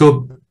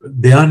 So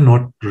they are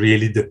not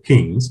really the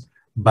kings,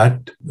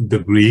 but the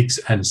Greeks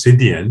and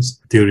Scythians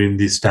during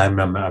this time,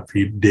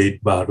 we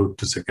date Barhut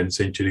to 2nd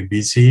century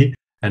BCE,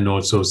 and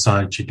also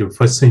Sanchi to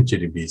 1st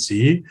century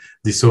BCE.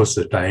 This was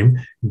the time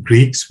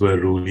Greeks were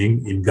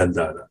ruling in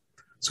Gandhara.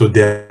 So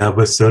there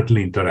were certain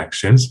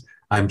interactions.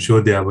 I'm sure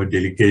there were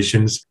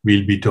delegations.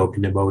 We'll be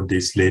talking about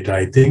this later,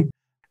 I think.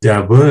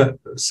 There were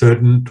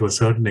to a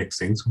certain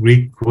extent,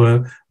 Greeks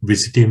were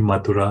visiting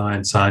Mathura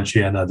and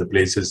Sanchi and other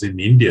places in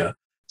India.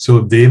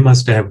 So they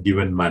must have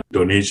given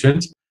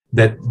donations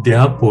that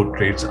their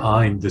portraits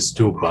are in the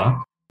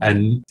stupa,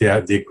 and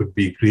they could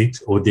be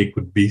Greeks or they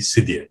could be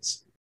Scythians.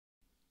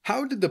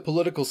 How did the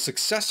political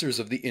successors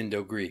of the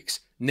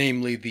Indo-Greeks,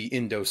 namely the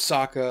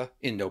Indo-Saka,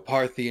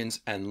 Indo-Parthians,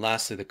 and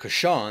lastly the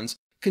Kushans,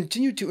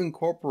 continue to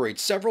incorporate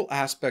several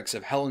aspects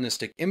of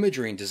Hellenistic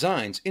imagery and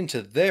designs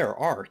into their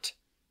art?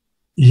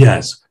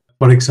 Yes.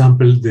 For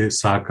example, the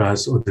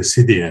Sakas or the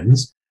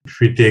Scythians, if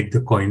we take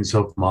the coins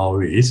of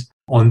Maoris,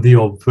 on the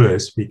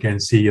obverse, we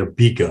can see a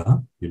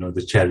biga,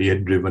 the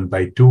chariot driven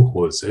by two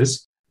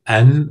horses,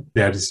 and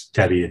there is a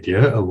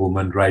charioteer, a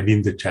woman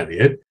riding the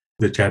chariot.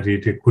 The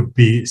charioteer could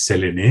be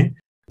Selene,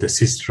 the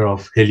sister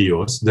of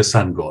Helios, the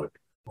sun god.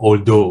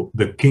 Although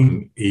the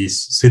king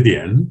is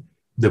Scythian,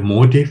 the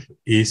motif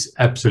is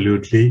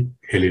absolutely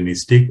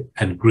Hellenistic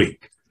and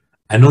Greek.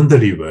 And on the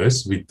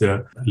reverse, with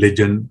the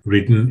legend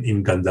written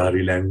in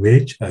Gandhari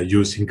language,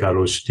 using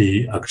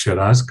Kharoshthi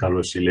Aksharas,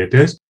 Kharoshthi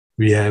letters,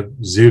 we have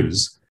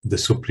Zeus, the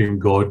supreme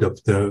god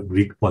of the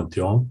Greek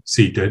pantheon,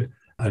 seated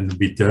and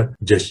with a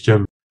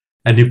gesture.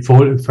 And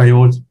if I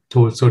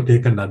also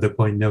take another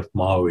coin of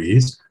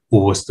Maoris,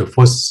 who was the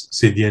first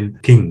Scythian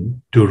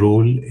king to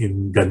rule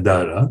in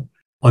Gandhara,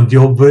 on the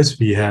obverse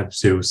we have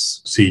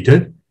Zeus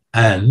seated,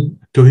 and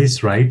to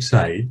his right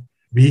side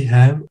we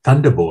have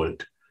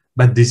Thunderbolt.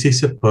 But this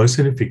is a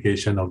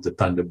personification of the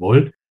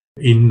thunderbolt.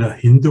 In a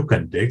Hindu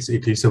context,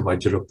 it is a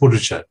Vajra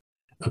Purusha.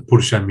 A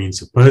Purusha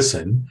means a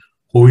person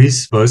who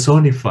is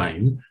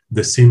personifying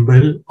the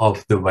symbol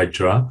of the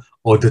Vajra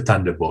or the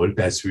thunderbolt.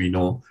 As we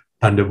know,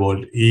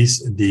 thunderbolt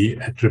is the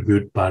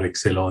attribute par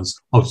excellence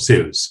of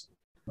Zeus.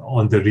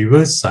 On the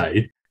reverse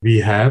side, we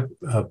have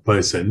a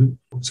person.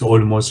 It's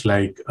almost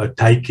like a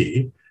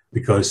Tyche,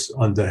 because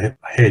on the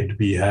head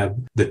we have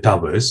the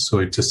towers, so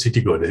it's a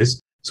city goddess.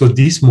 So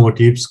these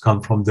motifs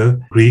come from the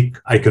Greek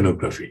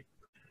iconography.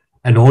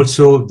 And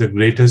also the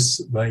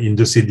greatest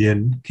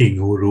Indo-Scythian king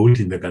who ruled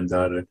in the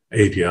Gandhara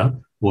area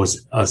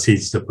was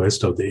Asis I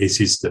of the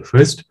Asis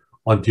I.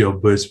 On the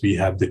obverse, we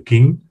have the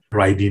king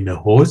riding a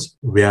horse,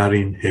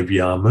 wearing heavy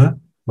armor,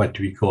 what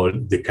we call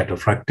the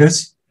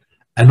cataphractus.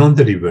 And on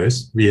the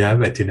reverse, we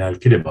have Athena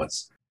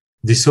Alcidamas.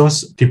 This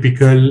was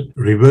typical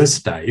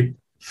reverse type,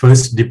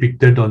 first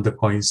depicted on the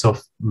coins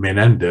of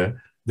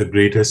Menander, the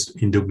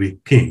greatest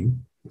Indo-Greek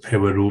king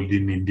ever ruled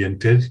in Indian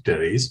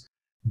territories,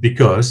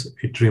 because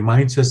it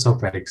reminds us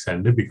of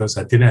Alexander, because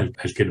Athena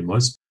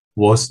Alcidamas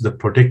was the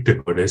protector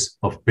goddess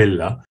of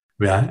Pella,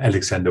 where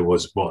Alexander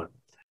was born.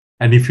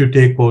 And if you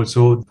take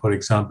also, for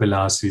example,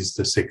 Asis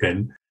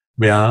II,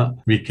 where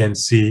we can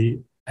see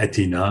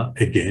Athena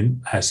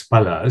again as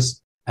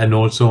Pallas, and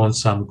also on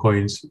some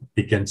coins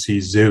we can see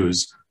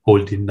Zeus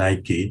holding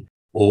Nike,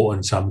 or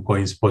on some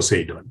coins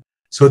Poseidon.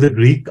 So the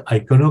Greek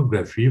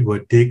iconography were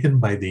taken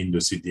by the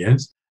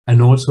Indo-Scythians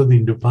and also the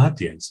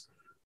Indo-Parthians.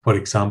 For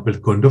example,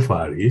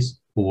 Gondophares,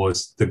 who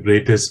was the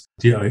greatest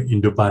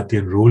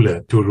Indo-Parthian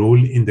ruler to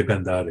rule in the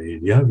Gandhara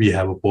area, we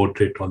have a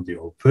portrait on the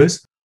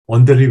obverse.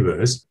 On the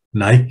reverse,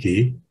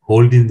 Nike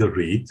holding the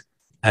wreath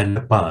and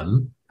the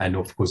palm, and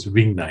of course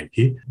winged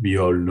Nike, we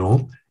all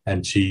know,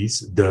 and she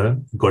is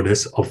the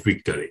goddess of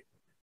victory.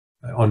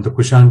 On the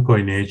Kushan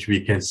coinage,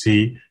 we can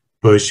see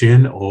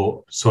Persian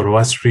or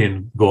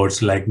Zoroastrian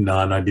gods like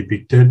Nana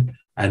depicted,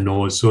 and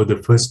also the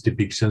first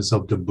depictions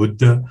of the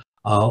Buddha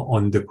are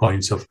on the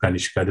coins of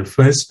Kanishka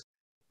I,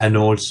 and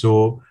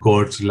also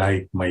gods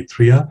like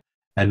Maitreya,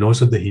 and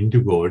also the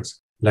Hindu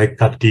gods like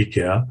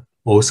Kartikeya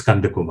or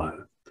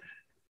Skandakumara.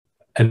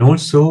 And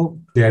also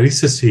there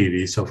is a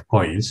series of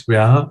coins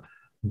where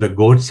the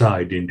gods are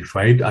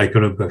identified,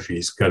 iconography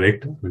is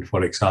correct.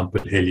 For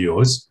example,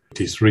 Helios,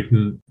 it is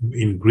written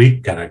in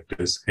Greek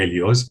characters,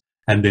 Helios,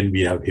 and then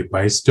we have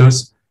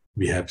Hephaestus,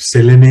 we have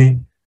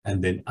Selene,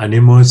 and then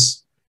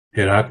Anemos,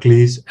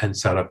 Heracles, and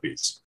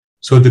Serapis.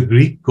 So the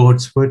Greek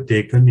gods were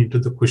taken into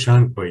the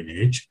Kushan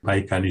coinage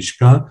by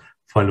Kanishka,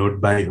 followed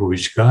by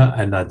Huishka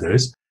and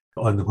others.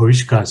 On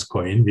Huishka's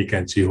coin, we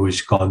can see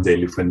Huishka on the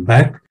elephant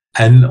back,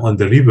 and on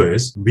the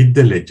reverse, with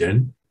the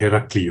legend,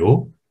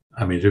 Heraclio,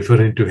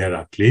 referring to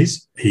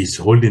Heracles, he is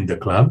holding the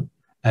club,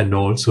 and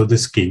also the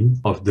skin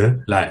of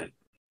the lion.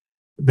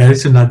 There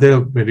is another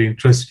very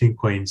interesting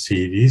coin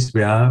series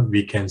where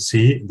we can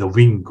see the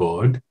winged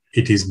god.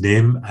 It is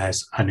named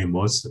as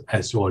Anemos,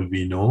 as all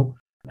we know.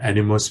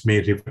 Anemos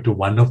may refer to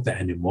one of the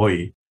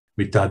anemoi,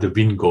 which are the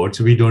wind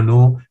gods. We don't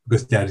know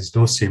because there is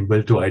no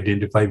symbol to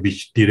identify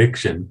which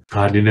direction,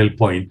 cardinal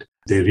point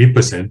they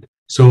represent.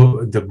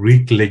 So the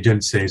Greek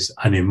legend says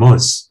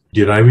Anemos,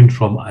 deriving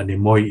from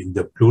anemoi in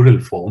the plural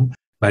form.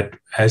 But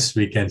as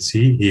we can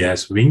see, he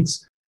has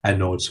wings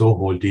and also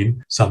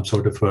holding some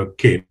sort of a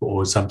cape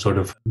or some sort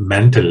of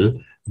mantle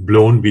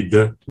blown with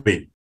the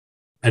wind.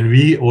 And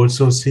we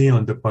also see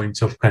on the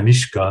coins of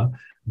Kanishka,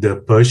 the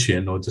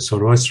Persian or the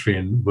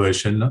Zoroastrian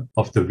version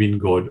of the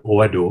wind god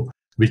Ovado,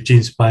 which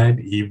inspired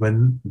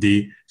even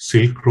the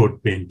Silk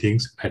Road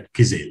paintings at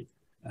Kizil.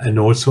 And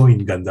also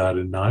in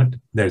Gandharan art,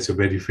 there's a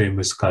very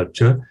famous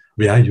sculpture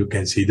where you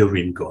can see the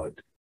wind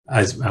god.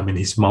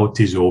 His mouth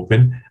is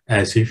open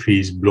as if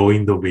he is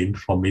blowing the wind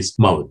from his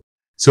mouth.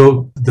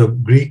 So the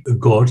Greek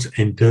gods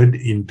entered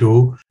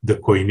into the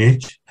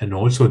coinage and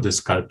also the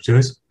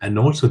sculptures and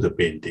also the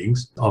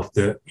paintings of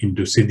the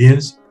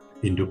Indo-Scythians,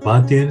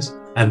 Indo-Parthians,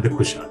 and the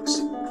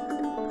Kushans.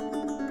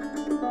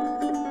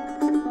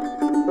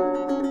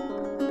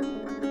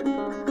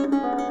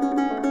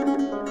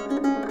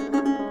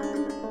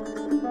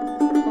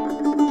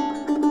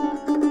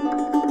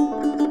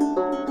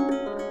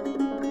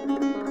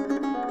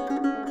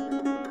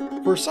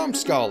 For some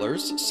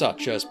scholars,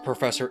 such as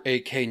Professor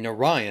A.K.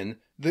 Narayan,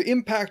 the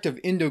impact of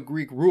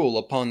Indo-Greek rule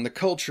upon the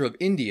culture of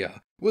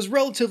India was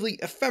relatively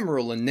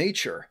ephemeral in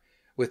nature,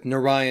 with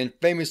Narayan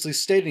famously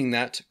stating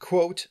that,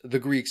 quote, "The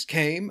Greeks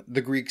came,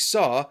 the Greeks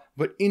saw,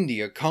 but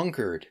India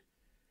conquered."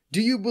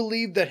 Do you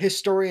believe that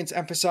historians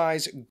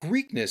emphasize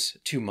Greekness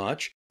too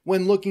much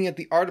when looking at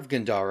the art of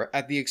Gandhara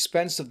at the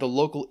expense of the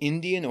local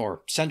Indian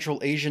or Central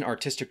Asian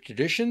artistic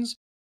traditions?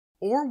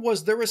 Or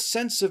was there a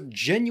sense of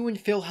genuine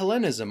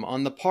Philhellenism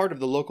on the part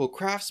of the local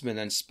craftsmen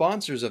and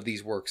sponsors of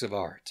these works of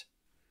art?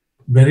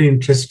 Very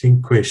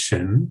interesting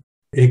question.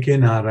 A.K.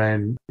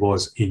 Narayan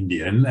was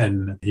Indian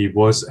and he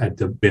was at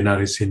the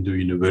Benares Hindu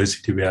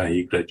University where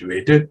he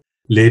graduated.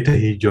 Later,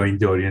 he joined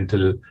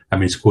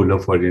the School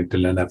of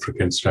Oriental and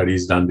African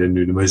Studies, London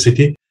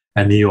University,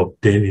 and he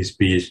obtained his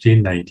PhD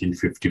in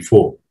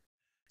 1954.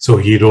 So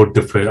he wrote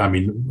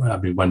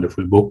the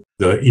wonderful book,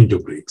 The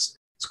Indo-Greeks.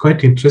 It's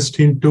quite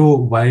interesting too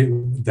why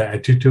the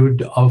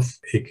attitude of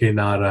A.K.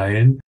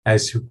 Narayan,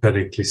 as you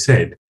correctly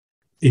said,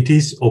 It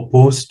is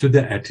opposed to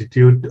the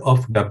attitude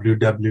of W.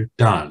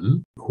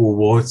 Tan,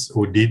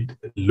 who did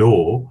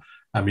law,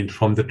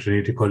 from the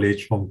Trinity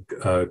College from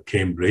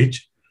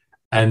Cambridge.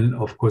 And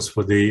of course,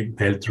 for the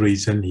health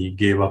reason, he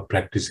gave up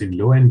practicing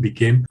law and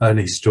became an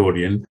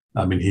historian.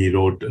 He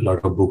wrote a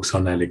lot of books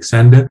on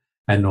Alexander,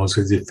 and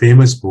also the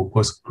famous book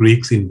was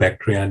Greeks in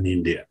Bactria and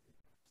India.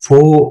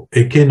 For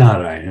A.K.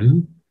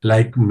 Narayan,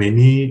 like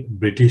many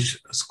British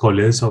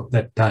scholars of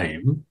that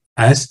time,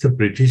 as the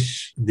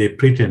British, they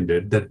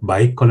pretended that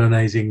by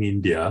colonizing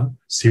India,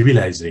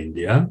 civilized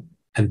India,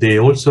 and they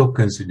also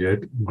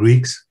considered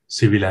Greeks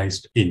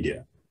civilized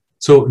India.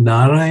 So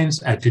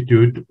Narayan's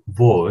attitude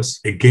was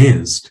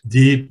against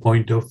the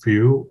point of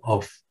view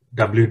of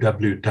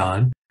W.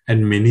 Tan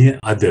and many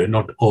other,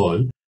 not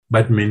all,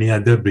 but many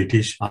other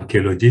British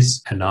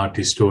archaeologists and art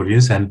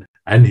historians and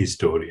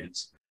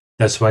historians.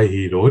 That's why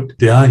he wrote,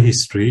 their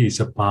history is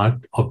a part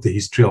of the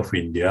history of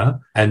India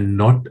and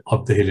not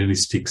of the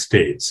Hellenistic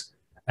states.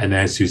 And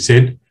as you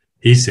said,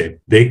 he said,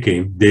 they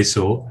came, they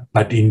saw,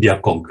 but India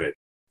conquered.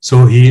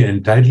 So he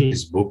entitled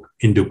his book,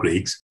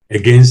 Indo-Greeks,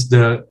 against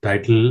the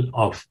title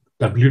of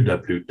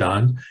W.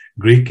 Tan,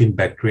 Greek in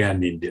Bactria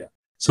and India.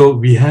 So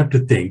we have to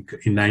think,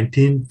 in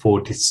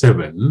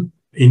 1947,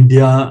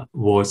 India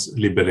was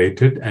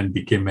liberated and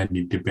became an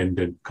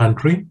independent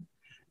country.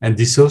 And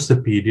this was the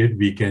period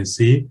we can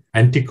see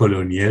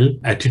anti-colonial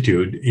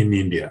attitude in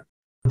India.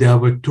 There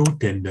were two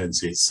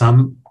tendencies.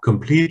 Some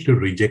completely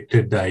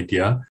rejected the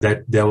idea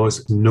that there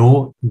was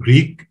no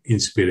Greek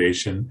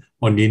inspiration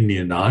on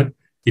Indian art.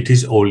 It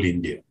is all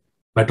India.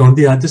 But on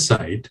the other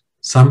side,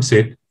 some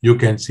said you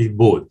can see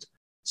both.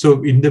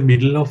 So in the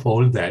middle of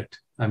all that,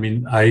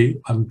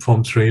 I'm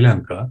from Sri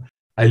Lanka.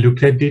 I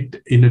looked at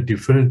it in a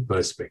different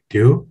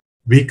perspective.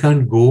 We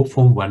can't go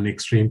from one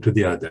extreme to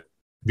the other.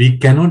 We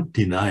cannot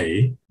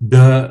deny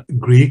the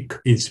Greek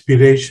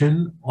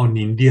inspiration on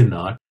Indian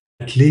art,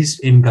 at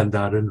least in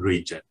Gandharan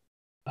region.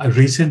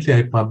 Recently,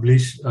 I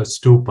published a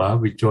stupa,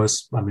 which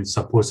was,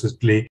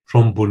 supposedly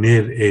from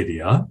Buner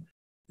area.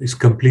 It's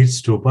complete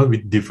stupa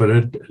with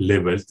different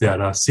levels.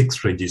 There are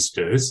 6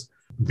 registers.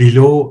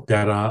 Below,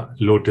 there are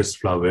lotus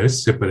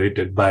flowers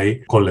separated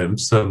by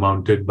columns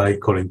surmounted by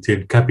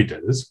Corinthian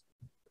capitals.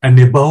 And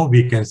above,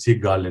 we can see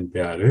garland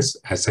bearers,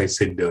 as I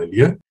said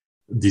earlier.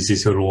 This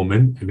is a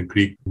Roman and a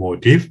Greek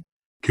motif,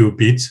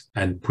 cupids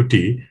and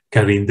putti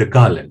carrying the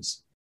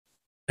garlands.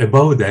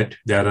 Above that,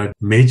 there are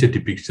major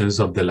depictions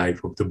of the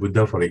life of the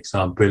Buddha. For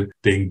example,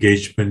 the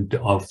engagement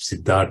of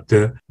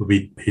Siddhartha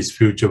with his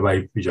future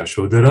wife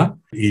Yashodhara,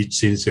 each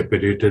scene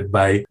separated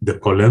by the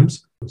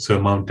columns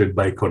surmounted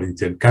by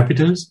Corinthian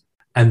capitals.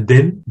 And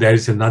then there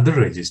is another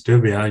register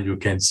where you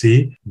can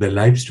see the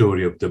life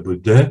story of the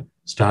Buddha,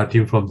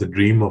 starting from the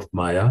dream of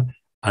Maya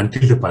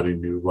until the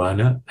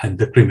parinirvana and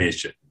the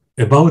cremation.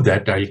 Above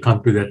that, I'll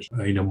come to that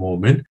in a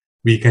moment,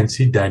 we can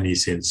see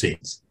Dionysian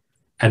scenes.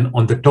 And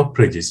on the top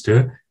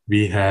register,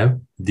 we have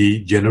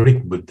the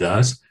generic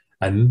Buddhas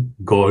and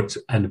gods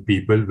and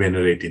people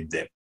venerating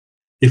them.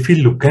 If we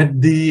look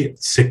at the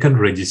second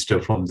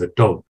register from the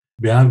top,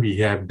 where we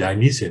have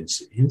Dionysian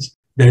scenes,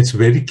 that's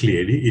very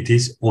clearly it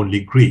is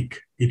only Greek.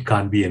 It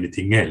can't be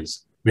anything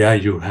else. Where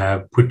you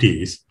have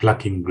puttis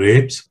plucking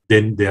grapes,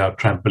 then they are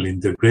trampling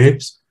the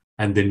grapes,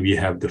 and then we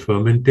have the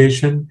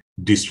fermentation,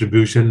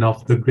 distribution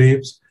of the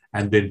grapes,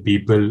 and then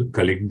people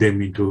collect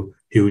them into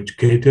huge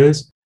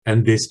caters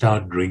and they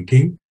start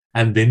drinking,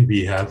 and then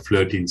we have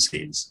flirting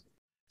scenes.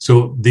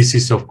 So this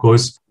is, of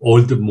course,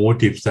 all the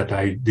motifs that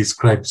I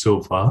described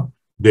so far.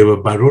 They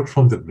were borrowed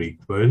from the Greek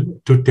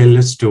world to tell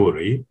a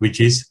story which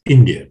is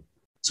Indian.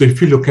 So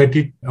if you look at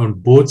it on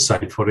both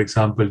sides, for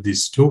example,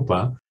 this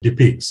stupa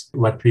depicts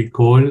what we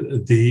call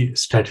the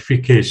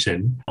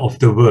stratification of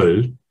the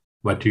world,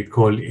 what we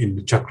call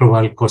in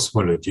Chakraval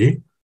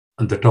cosmology.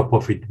 On the top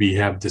of it, we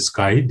have the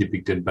sky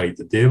depicted by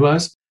the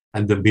Devas,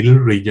 and the middle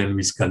region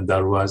is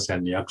Gandharvas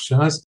and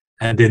Yakshas,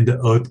 and then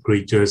the earth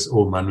creatures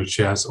or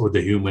Manushas or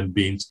the human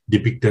beings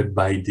depicted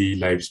by the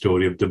life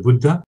story of the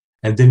Buddha.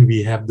 And then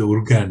we have the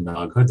Urga and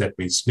Naga, that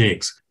means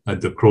snakes,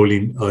 the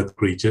crawling earth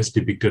creatures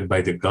depicted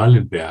by the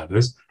garland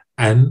bearers,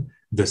 and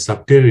the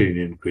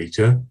subterranean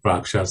creature,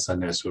 Rakshas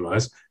and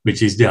Asuras,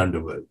 which is the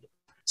underworld.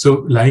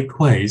 So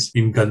likewise,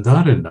 in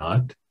Gandharan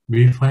art,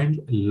 we find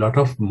a lot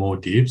of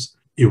motifs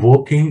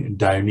evoking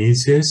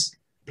Dionysius,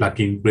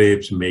 plucking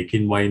grapes,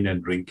 making wine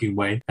and drinking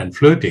wine, and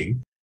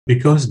flirting,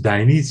 because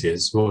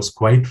Dionysius was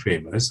quite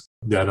famous.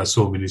 There are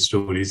so many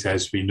stories,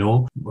 as we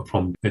know,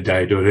 from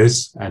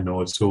Diodorus and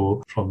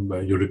also from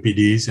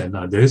Euripides and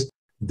others,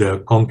 the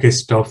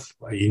conquest of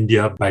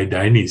India by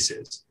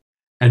Dionysius.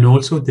 And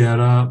also there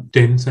are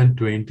 10s and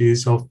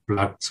 20s of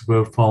plaques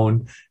were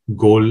found,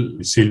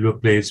 gold, silver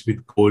plates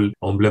with gold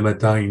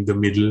emblemata in the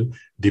middle,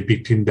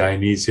 depicting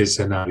Dionysius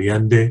and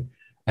Ariadne.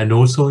 And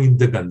also in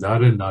the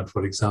Gandharan art,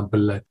 for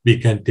example, we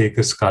can take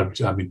a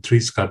sculpture, 3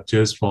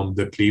 sculptures from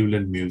the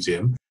Cleveland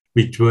Museum,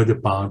 which were the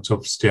parts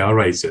of stair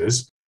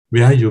risers,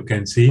 where you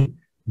can see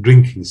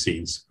drinking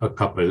scenes, a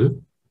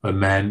couple, a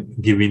man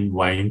giving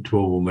wine to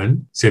a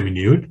woman,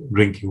 semi-nude,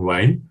 drinking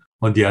wine.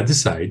 On the other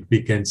side,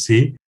 we can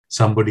see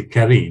somebody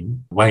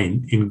carrying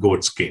wine in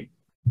goat skin.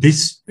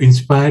 This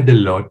inspired a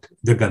lot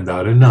the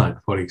Gandharan art.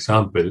 For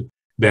example,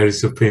 there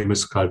is a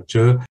famous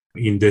sculpture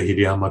in the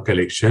Hiriyama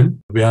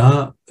collection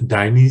where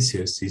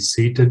Dionysius is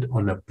seated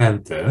on a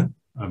panther.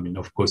 I mean,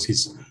 of course,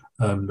 his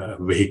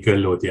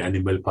vehicle or the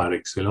animal par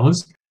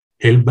excellence,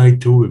 held by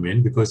two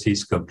women because he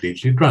is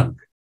completely drunk.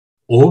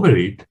 Over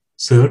it,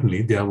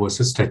 certainly there was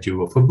a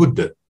statue of a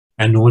Buddha.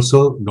 And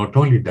also, not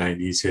only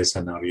Dionysius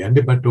and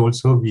Ariadne, but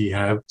also we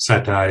have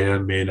Satyr,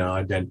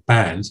 Maynard, and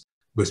Pans,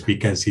 because we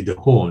can see the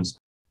horns.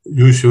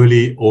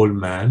 Usually, old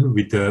man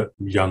with a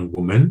young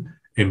woman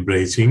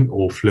embracing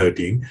or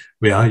flirting,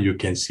 where you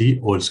can see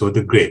also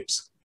the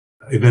grapes.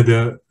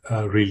 Another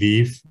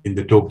relief in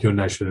the Tokyo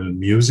National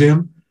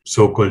Museum,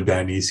 so-called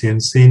Dionysian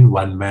scene.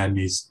 One man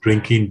is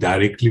drinking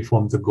directly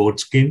from the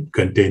goat skin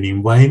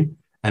containing wine,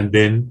 and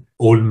then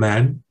old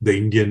man, the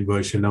Indian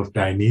version of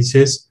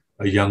Dionysius,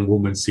 a young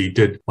woman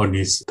seated on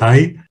his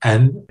thigh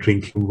and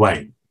drinking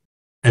wine.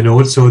 And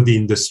also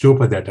in the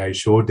stupa that I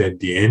showed at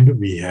the end,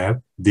 we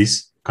have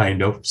this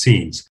kind of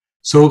scenes.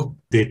 So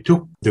they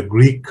took the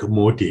Greek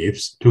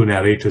motifs to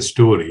narrate a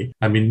story.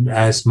 I mean,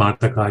 as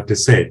Martha Carter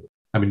said,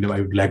 I mean,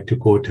 I would like to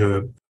quote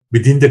her,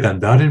 within the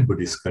Gandharan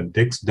Buddhist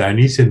context,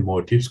 Dionysian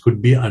motifs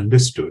could be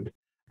understood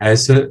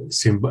as a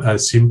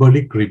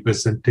symbolic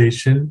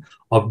representation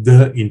of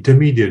the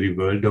intermediary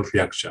world of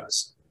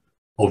yakshas.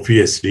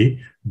 Obviously,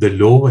 the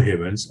lower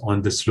heavens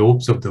on the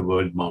slopes of the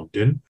world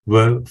mountain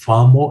were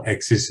far more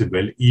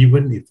accessible,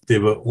 even if they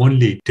were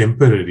only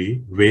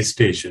temporary way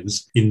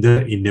stations in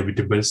the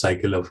inevitable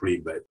cycle of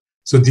rebirth.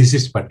 So this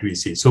is what we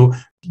see. So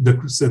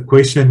the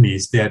question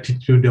is the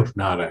attitude of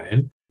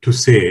Narayan to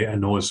say,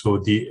 and also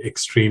the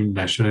extreme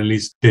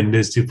nationalist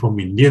tendency from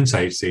Indian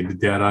side saying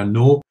that there are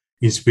no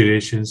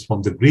inspirations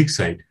from the Greek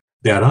side.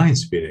 There are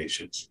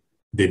inspirations.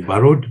 They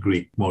borrowed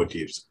Greek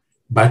motifs,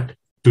 but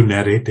to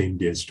narrate the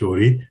Indian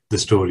story, the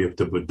story of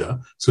the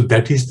Buddha. So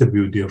that is the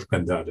beauty of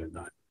Gandharan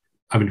art.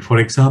 I mean, for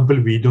example,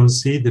 we don't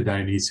see the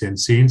Dionysian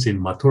scenes in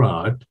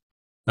Mathura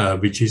art,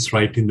 which is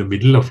right in the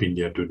middle of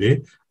India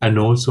today, and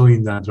also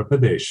in Andhra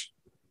Pradesh.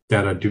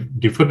 There are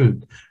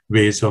different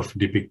ways of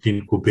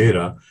depicting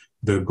Kubera,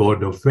 the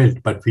god of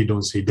wealth, but we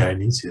don't see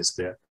Dionysius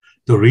there.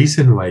 The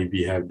reason why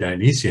we have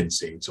Dionysian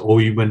saints, or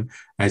even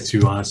as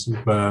you asked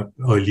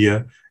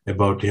earlier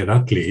about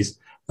Heracles,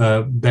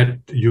 that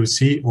you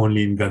see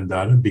only in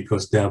Gandhara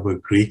because there were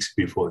Greeks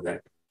before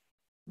that.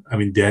 I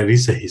mean, there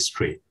is a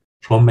history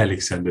from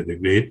Alexander the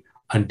Great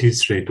until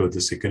Strato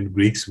II,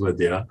 Greeks were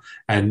there.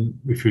 And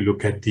if you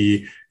look at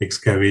the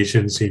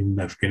excavations in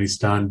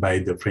Afghanistan by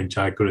the French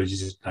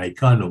archaeologist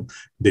Icano,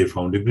 they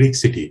found a Greek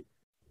city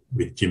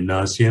with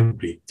gymnasium,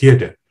 Greek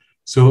theater.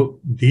 So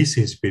these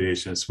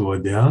inspirations were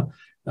there,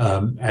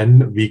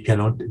 and we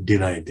cannot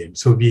deny them.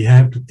 So we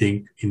have to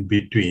think in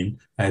between,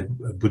 as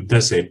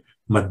Buddha said,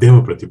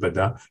 Madhyama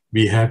Pratipada,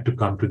 we have to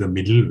come to the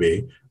middle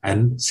way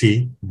and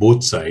see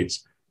both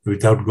sides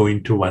without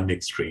going to one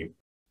extreme.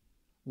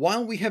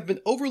 While we have been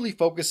overly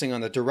focusing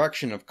on the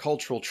direction of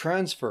cultural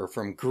transfer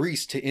from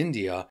Greece to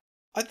India,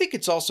 I think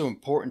it's also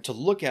important to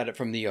look at it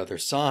from the other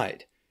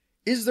side.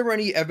 Is there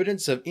any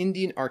evidence of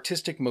Indian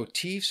artistic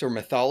motifs or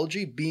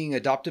mythology being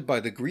adopted by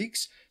the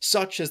Greeks,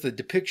 such as the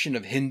depiction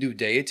of Hindu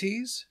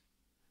deities?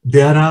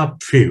 There are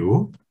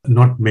few,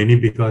 not many,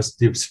 because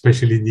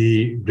especially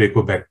the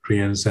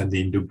Greco-Bactrians and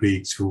the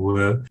Indo-Greeks, who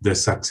were the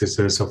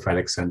successors of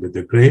Alexander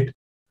the Great,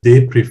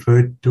 they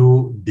preferred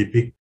to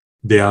depict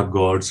their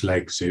gods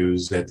like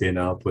Zeus,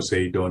 Athena,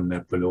 Poseidon,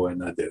 Apollo,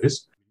 and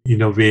others.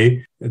 In a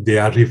way, they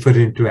are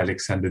referring to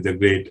Alexander the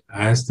Great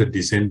as the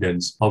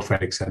descendants of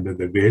Alexander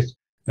the Great.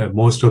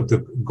 Most of the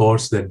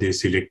gods that they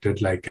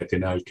selected, like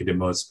Athena,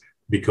 Alcidamas,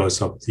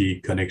 because of the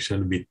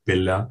connection with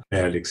Pella,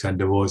 where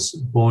Alexander was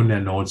born,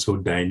 and also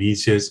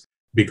Dionysius,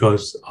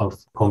 because of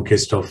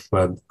conquest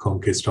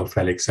of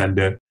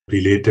Alexander,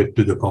 related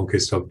to the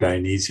conquest of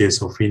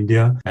Dionysius of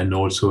India, and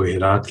also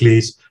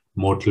Heracles,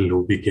 mortal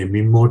who became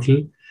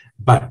immortal.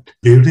 But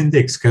during the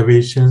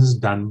excavations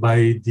done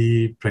by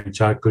the French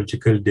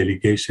archaeological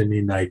delegation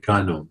in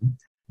Icano,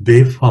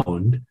 they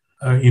found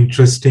an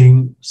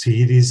interesting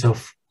series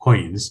of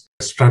coins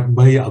struck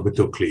by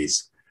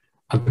Agathocles.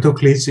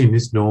 Agathocles, in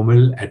his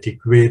normal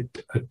adequate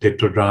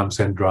tetradrachms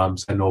and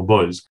drachms and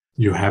obols,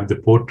 you have the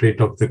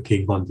portrait of the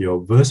king on the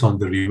obverse. On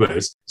the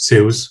reverse,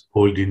 Zeus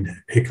holding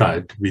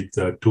Hecate with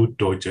two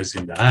torches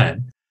in the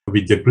hand,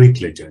 with the Greek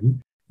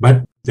legend.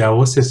 But there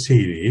was a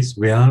series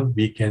where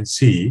we can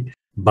see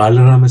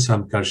Balarama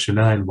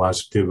Samkarshana and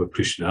Vasudeva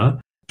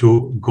Krishna,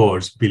 two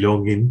gods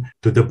belonging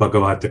to the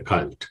Bhagavata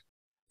cult.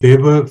 They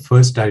were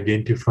first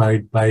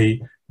identified by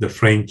the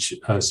French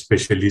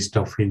specialist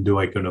of Hindu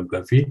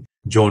iconography,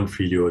 John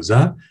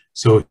Filiosa.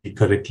 So he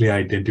correctly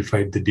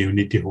identified the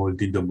divinity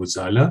holding the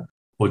Musala,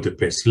 or the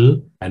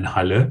pestle, and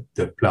Hala,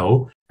 the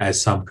plow,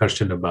 as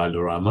Samkarshana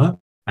Balarama,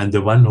 and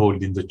the one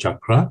holding the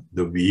chakra,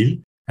 the wheel,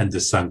 and the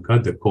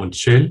Sankha, the conch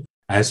shell,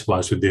 as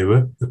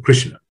Vasudeva, the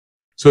Krishna.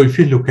 So if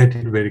you look at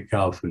it very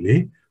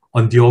carefully,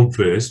 on the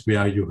obverse,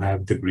 where you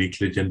have the Greek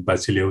legend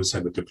Basileus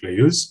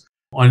Agathocleus,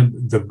 on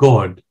the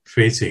god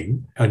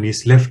facing on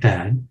his left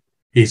hand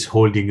is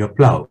holding a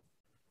plow.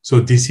 So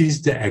this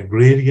is the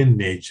agrarian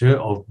nature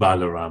of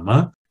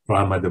Balarama,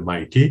 Rama the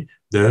Mighty,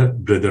 the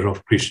brother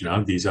of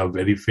Krishna. These are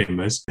very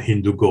famous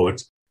Hindu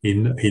gods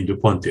in Hindu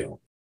pantheon.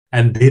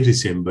 And they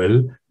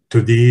resemble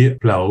to the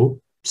plow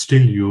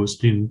still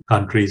used in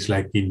countries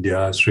like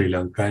India, Sri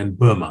Lanka, and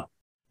Burma.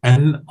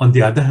 And on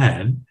the other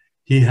hand,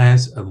 he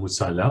has a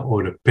musala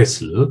or a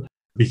pestle,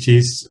 which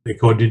is,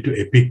 according to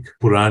epic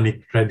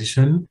Puranic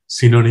tradition,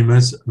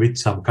 synonymous with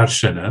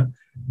Samkarshana,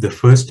 the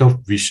first of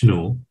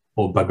Vishnu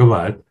or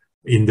Bhagavat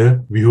in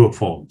the viewer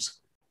forms.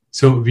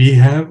 So we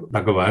have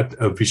Bhagavat,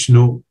 a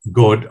Vishnu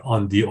god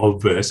on the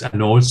obverse,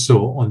 and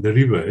also on the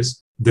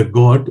reverse, the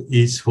god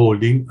is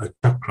holding a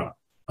chakra,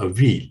 a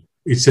wheel.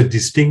 It's a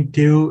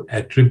distinctive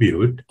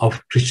attribute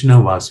of Krishna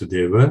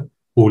Vasudeva,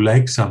 who,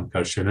 like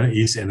Samkarshana,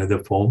 is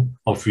another form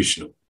of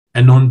Vishnu.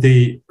 And on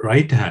the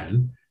right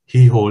hand,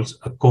 he holds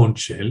a conch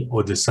shell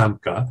or the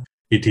samka.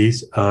 It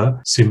is a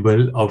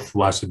symbol of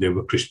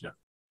Vasudeva Krishna.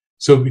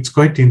 So it's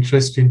quite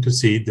interesting to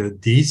see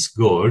that these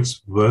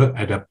gods were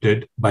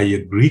adopted by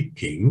a Greek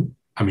king.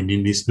 I mean,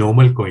 in his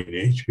normal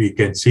coinage, we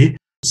can see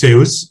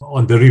Zeus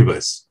on the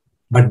reverse.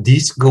 But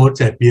these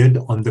gods appeared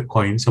on the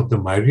coins of the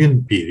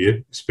Mauryan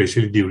period,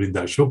 especially during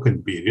the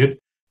Ashokan period,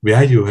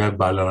 where you have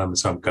Balarama,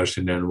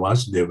 Samkarshana, and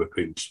Vasudeva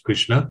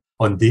Krishna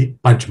on the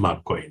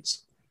Panchmark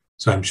coins.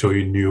 So I'm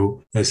showing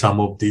you some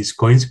of these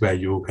coins where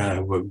you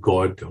have a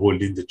god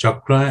holding the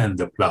chakra and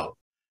the plow.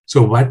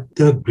 So what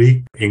the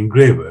Greek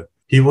engraver,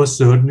 he was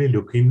certainly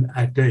looking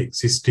at the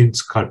existing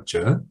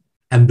sculpture,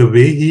 and the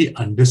way he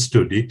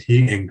understood it,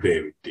 he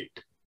engraved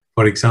it.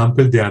 For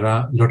example, there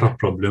are a lot of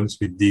problems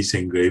with this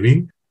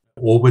engraving.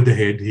 Over the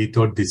head, he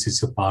thought this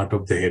is a part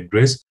of the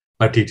headdress,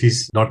 but it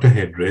is not a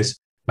headdress,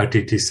 but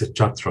it is a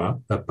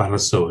chatra, a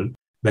parasol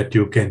that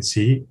you can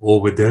see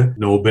over the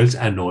nobles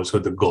and also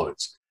the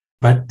gods.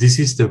 But this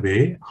is the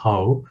way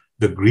how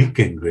the Greek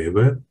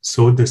engraver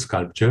saw the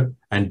sculpture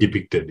and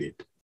depicted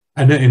it.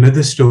 And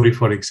another story,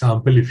 for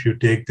example, if you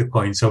take the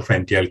coins of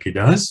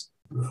Antiochidas,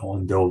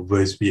 on the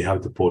obverse we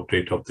have the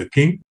portrait of the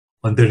king.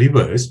 On the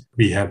reverse,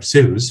 we have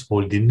Zeus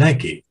holding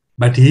Nike,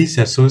 but he is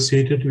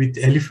associated with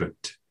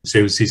elephant.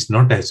 Zeus is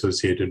not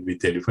associated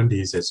with elephant,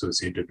 he is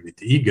associated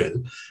with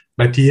eagle.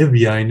 But here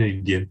we are in an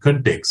Indian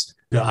context.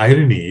 The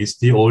irony is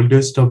the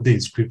oldest of the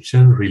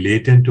inscription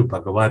related to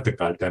Bhagavata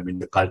cult, I mean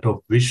the cult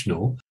of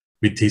Vishnu,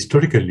 with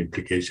historical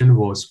implication,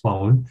 was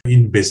found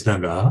in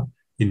Besnagar,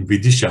 in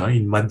Vidisha,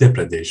 in Madhya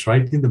Pradesh,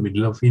 right in the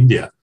middle of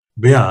India,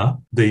 where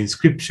the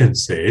inscription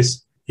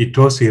says it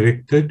was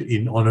erected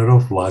in honor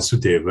of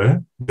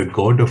Vasudeva, the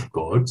god of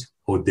gods,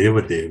 or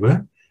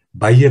Devadeva,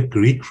 by a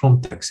Greek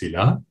from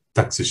Taxila.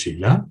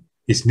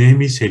 His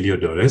name is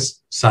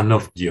Heliodorus, son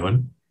of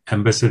Dion,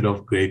 ambassador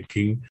of great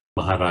king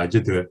Maharaja,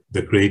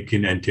 the great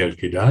king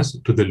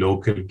Antiochidas, to the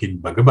local king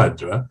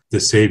Bhagabhadra, the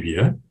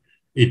savior.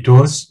 It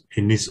was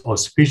in his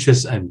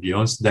auspicious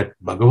ambience that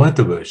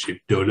Bhagavata worship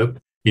developed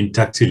in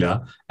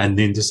Taxila and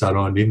in the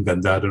surrounding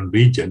Gandharan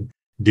region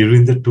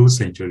during the 2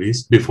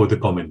 centuries before the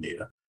Common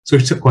Era. So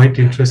it's a quite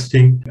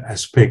interesting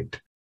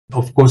aspect.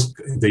 Of course,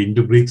 the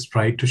Indo-Greeks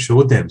tried to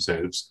show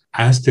themselves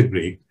as the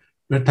Greek.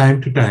 But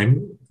time to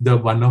time, the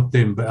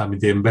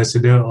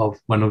ambassador of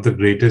one of the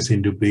greatest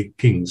Indo-Greek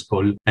kings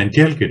called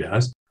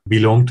Antiochidas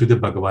belonged to the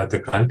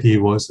Bhagavata cult. He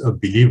was a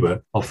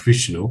believer of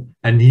Vishnu,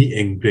 and he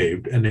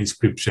engraved an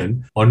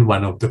inscription on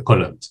one of the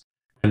columns.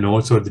 And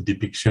also the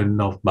depiction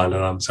of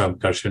Balaram,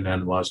 Samkarshana,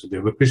 and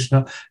Vasudeva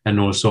Krishna. And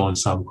also on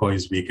some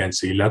coins, we can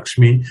see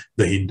Lakshmi,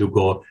 the Hindu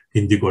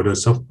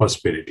goddess of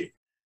prosperity.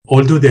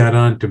 Although there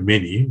aren't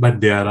many, but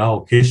there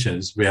are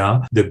occasions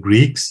where the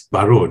Greeks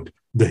borrowed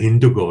the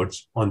Hindu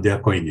gods on their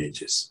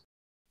coinages.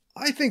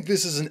 I think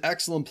this is an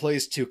excellent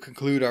place to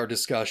conclude our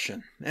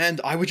discussion,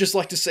 and I would just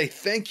like to say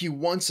thank you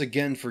once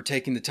again for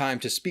taking the time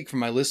to speak for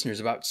my listeners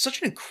about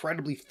such an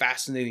incredibly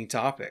fascinating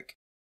topic.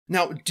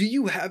 Now, do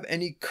you have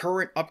any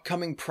current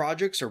upcoming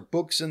projects or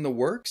books in the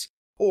works,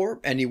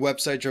 or any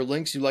websites or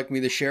links you'd like me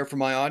to share for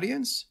my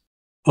audience?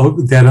 Oh,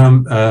 there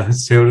are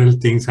several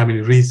things. I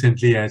mean,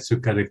 recently, as you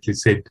correctly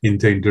said in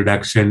the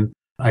introduction,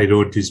 I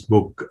wrote this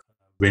book,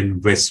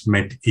 When West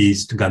Met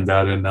East,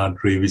 Gandharan Art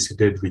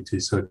Revisited, which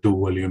is a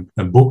 2-volume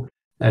book.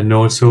 And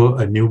also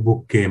a new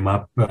book came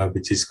up,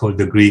 which is called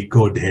The Greek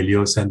God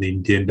Helios and the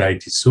Indian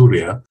deity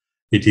Surya.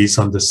 It is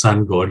on the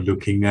sun god,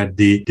 looking at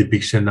the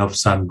depiction of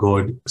sun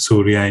god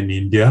Surya in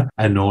India,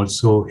 and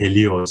also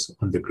Helios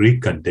on the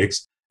Greek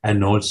context,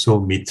 and also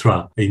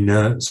Mitra in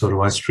a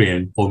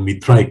Zoroastrian or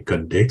Mitraic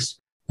context,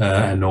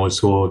 and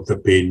also the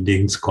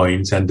paintings,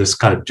 coins, and the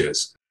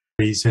sculptures.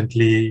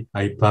 Recently,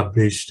 I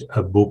published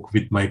a book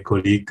with my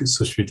colleague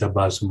Sushmita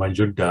Basu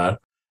Majumdar,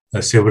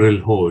 several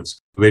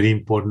hoards. A very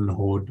important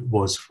hoard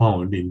was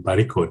found in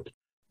Barikot,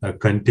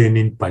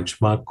 containing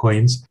Panchmark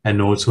coins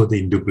and also the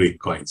Indo-Greek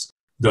coins.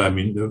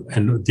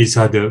 And these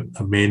are the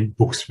main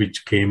books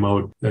which came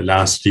out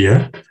last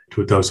year,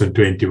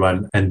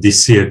 2021, and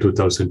this year,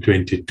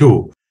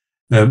 2022.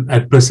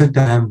 At present,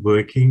 I am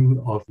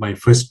working on my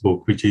first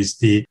book, which is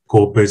the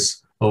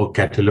corpus or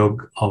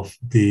catalog of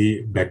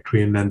the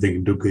Bactrian and the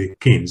Indo-Greek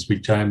kings,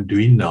 which I am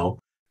doing now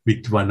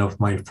with one of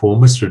my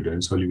former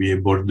students, Olivier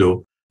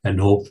Bordeaux, and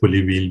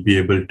hopefully we'll be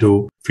able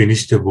to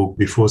finish the book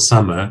before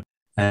summer.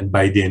 And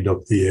by the end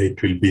of the year,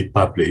 it will be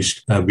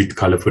published with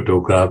color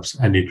photographs,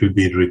 and it will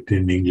be written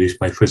in English.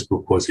 My first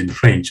book was in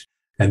French,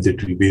 and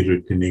it will be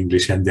written in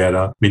English. And there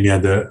are many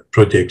other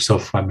projects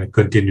I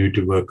continue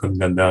to work on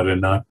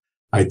Gandharan art.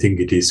 I think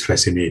it is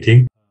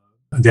fascinating.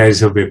 There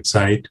is a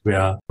website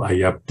where I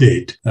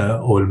update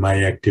all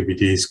my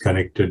activities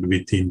connected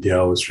with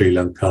India or Sri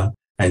Lanka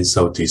and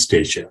Southeast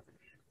Asia.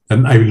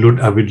 And I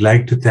would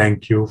like to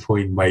thank you for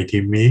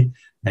inviting me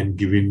and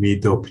giving me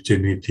the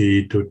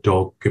opportunity to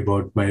talk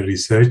about my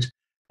research.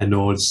 And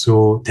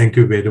also, thank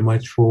you very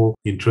much for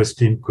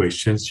interesting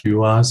questions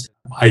you asked.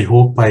 I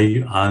hope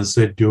I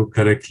answered you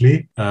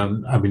correctly.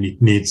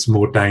 It needs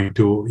more time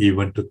to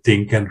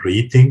think and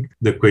rethink.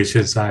 The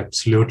questions are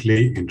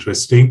absolutely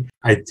interesting.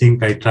 I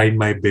think I tried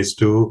my best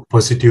to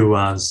positive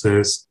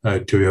answers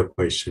to your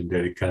question,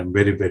 Derek. I'm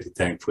very, very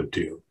thankful to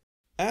you.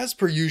 As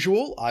per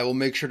usual, I will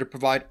make sure to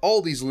provide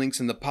all these links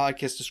in the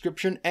podcast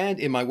description and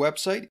in my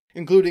website,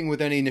 including with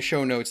any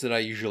show notes that I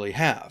usually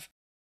have.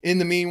 In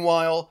the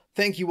meanwhile,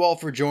 thank you all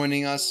for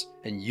joining us,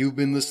 and you've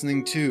been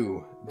listening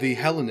to the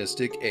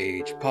Hellenistic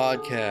Age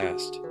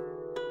Podcast.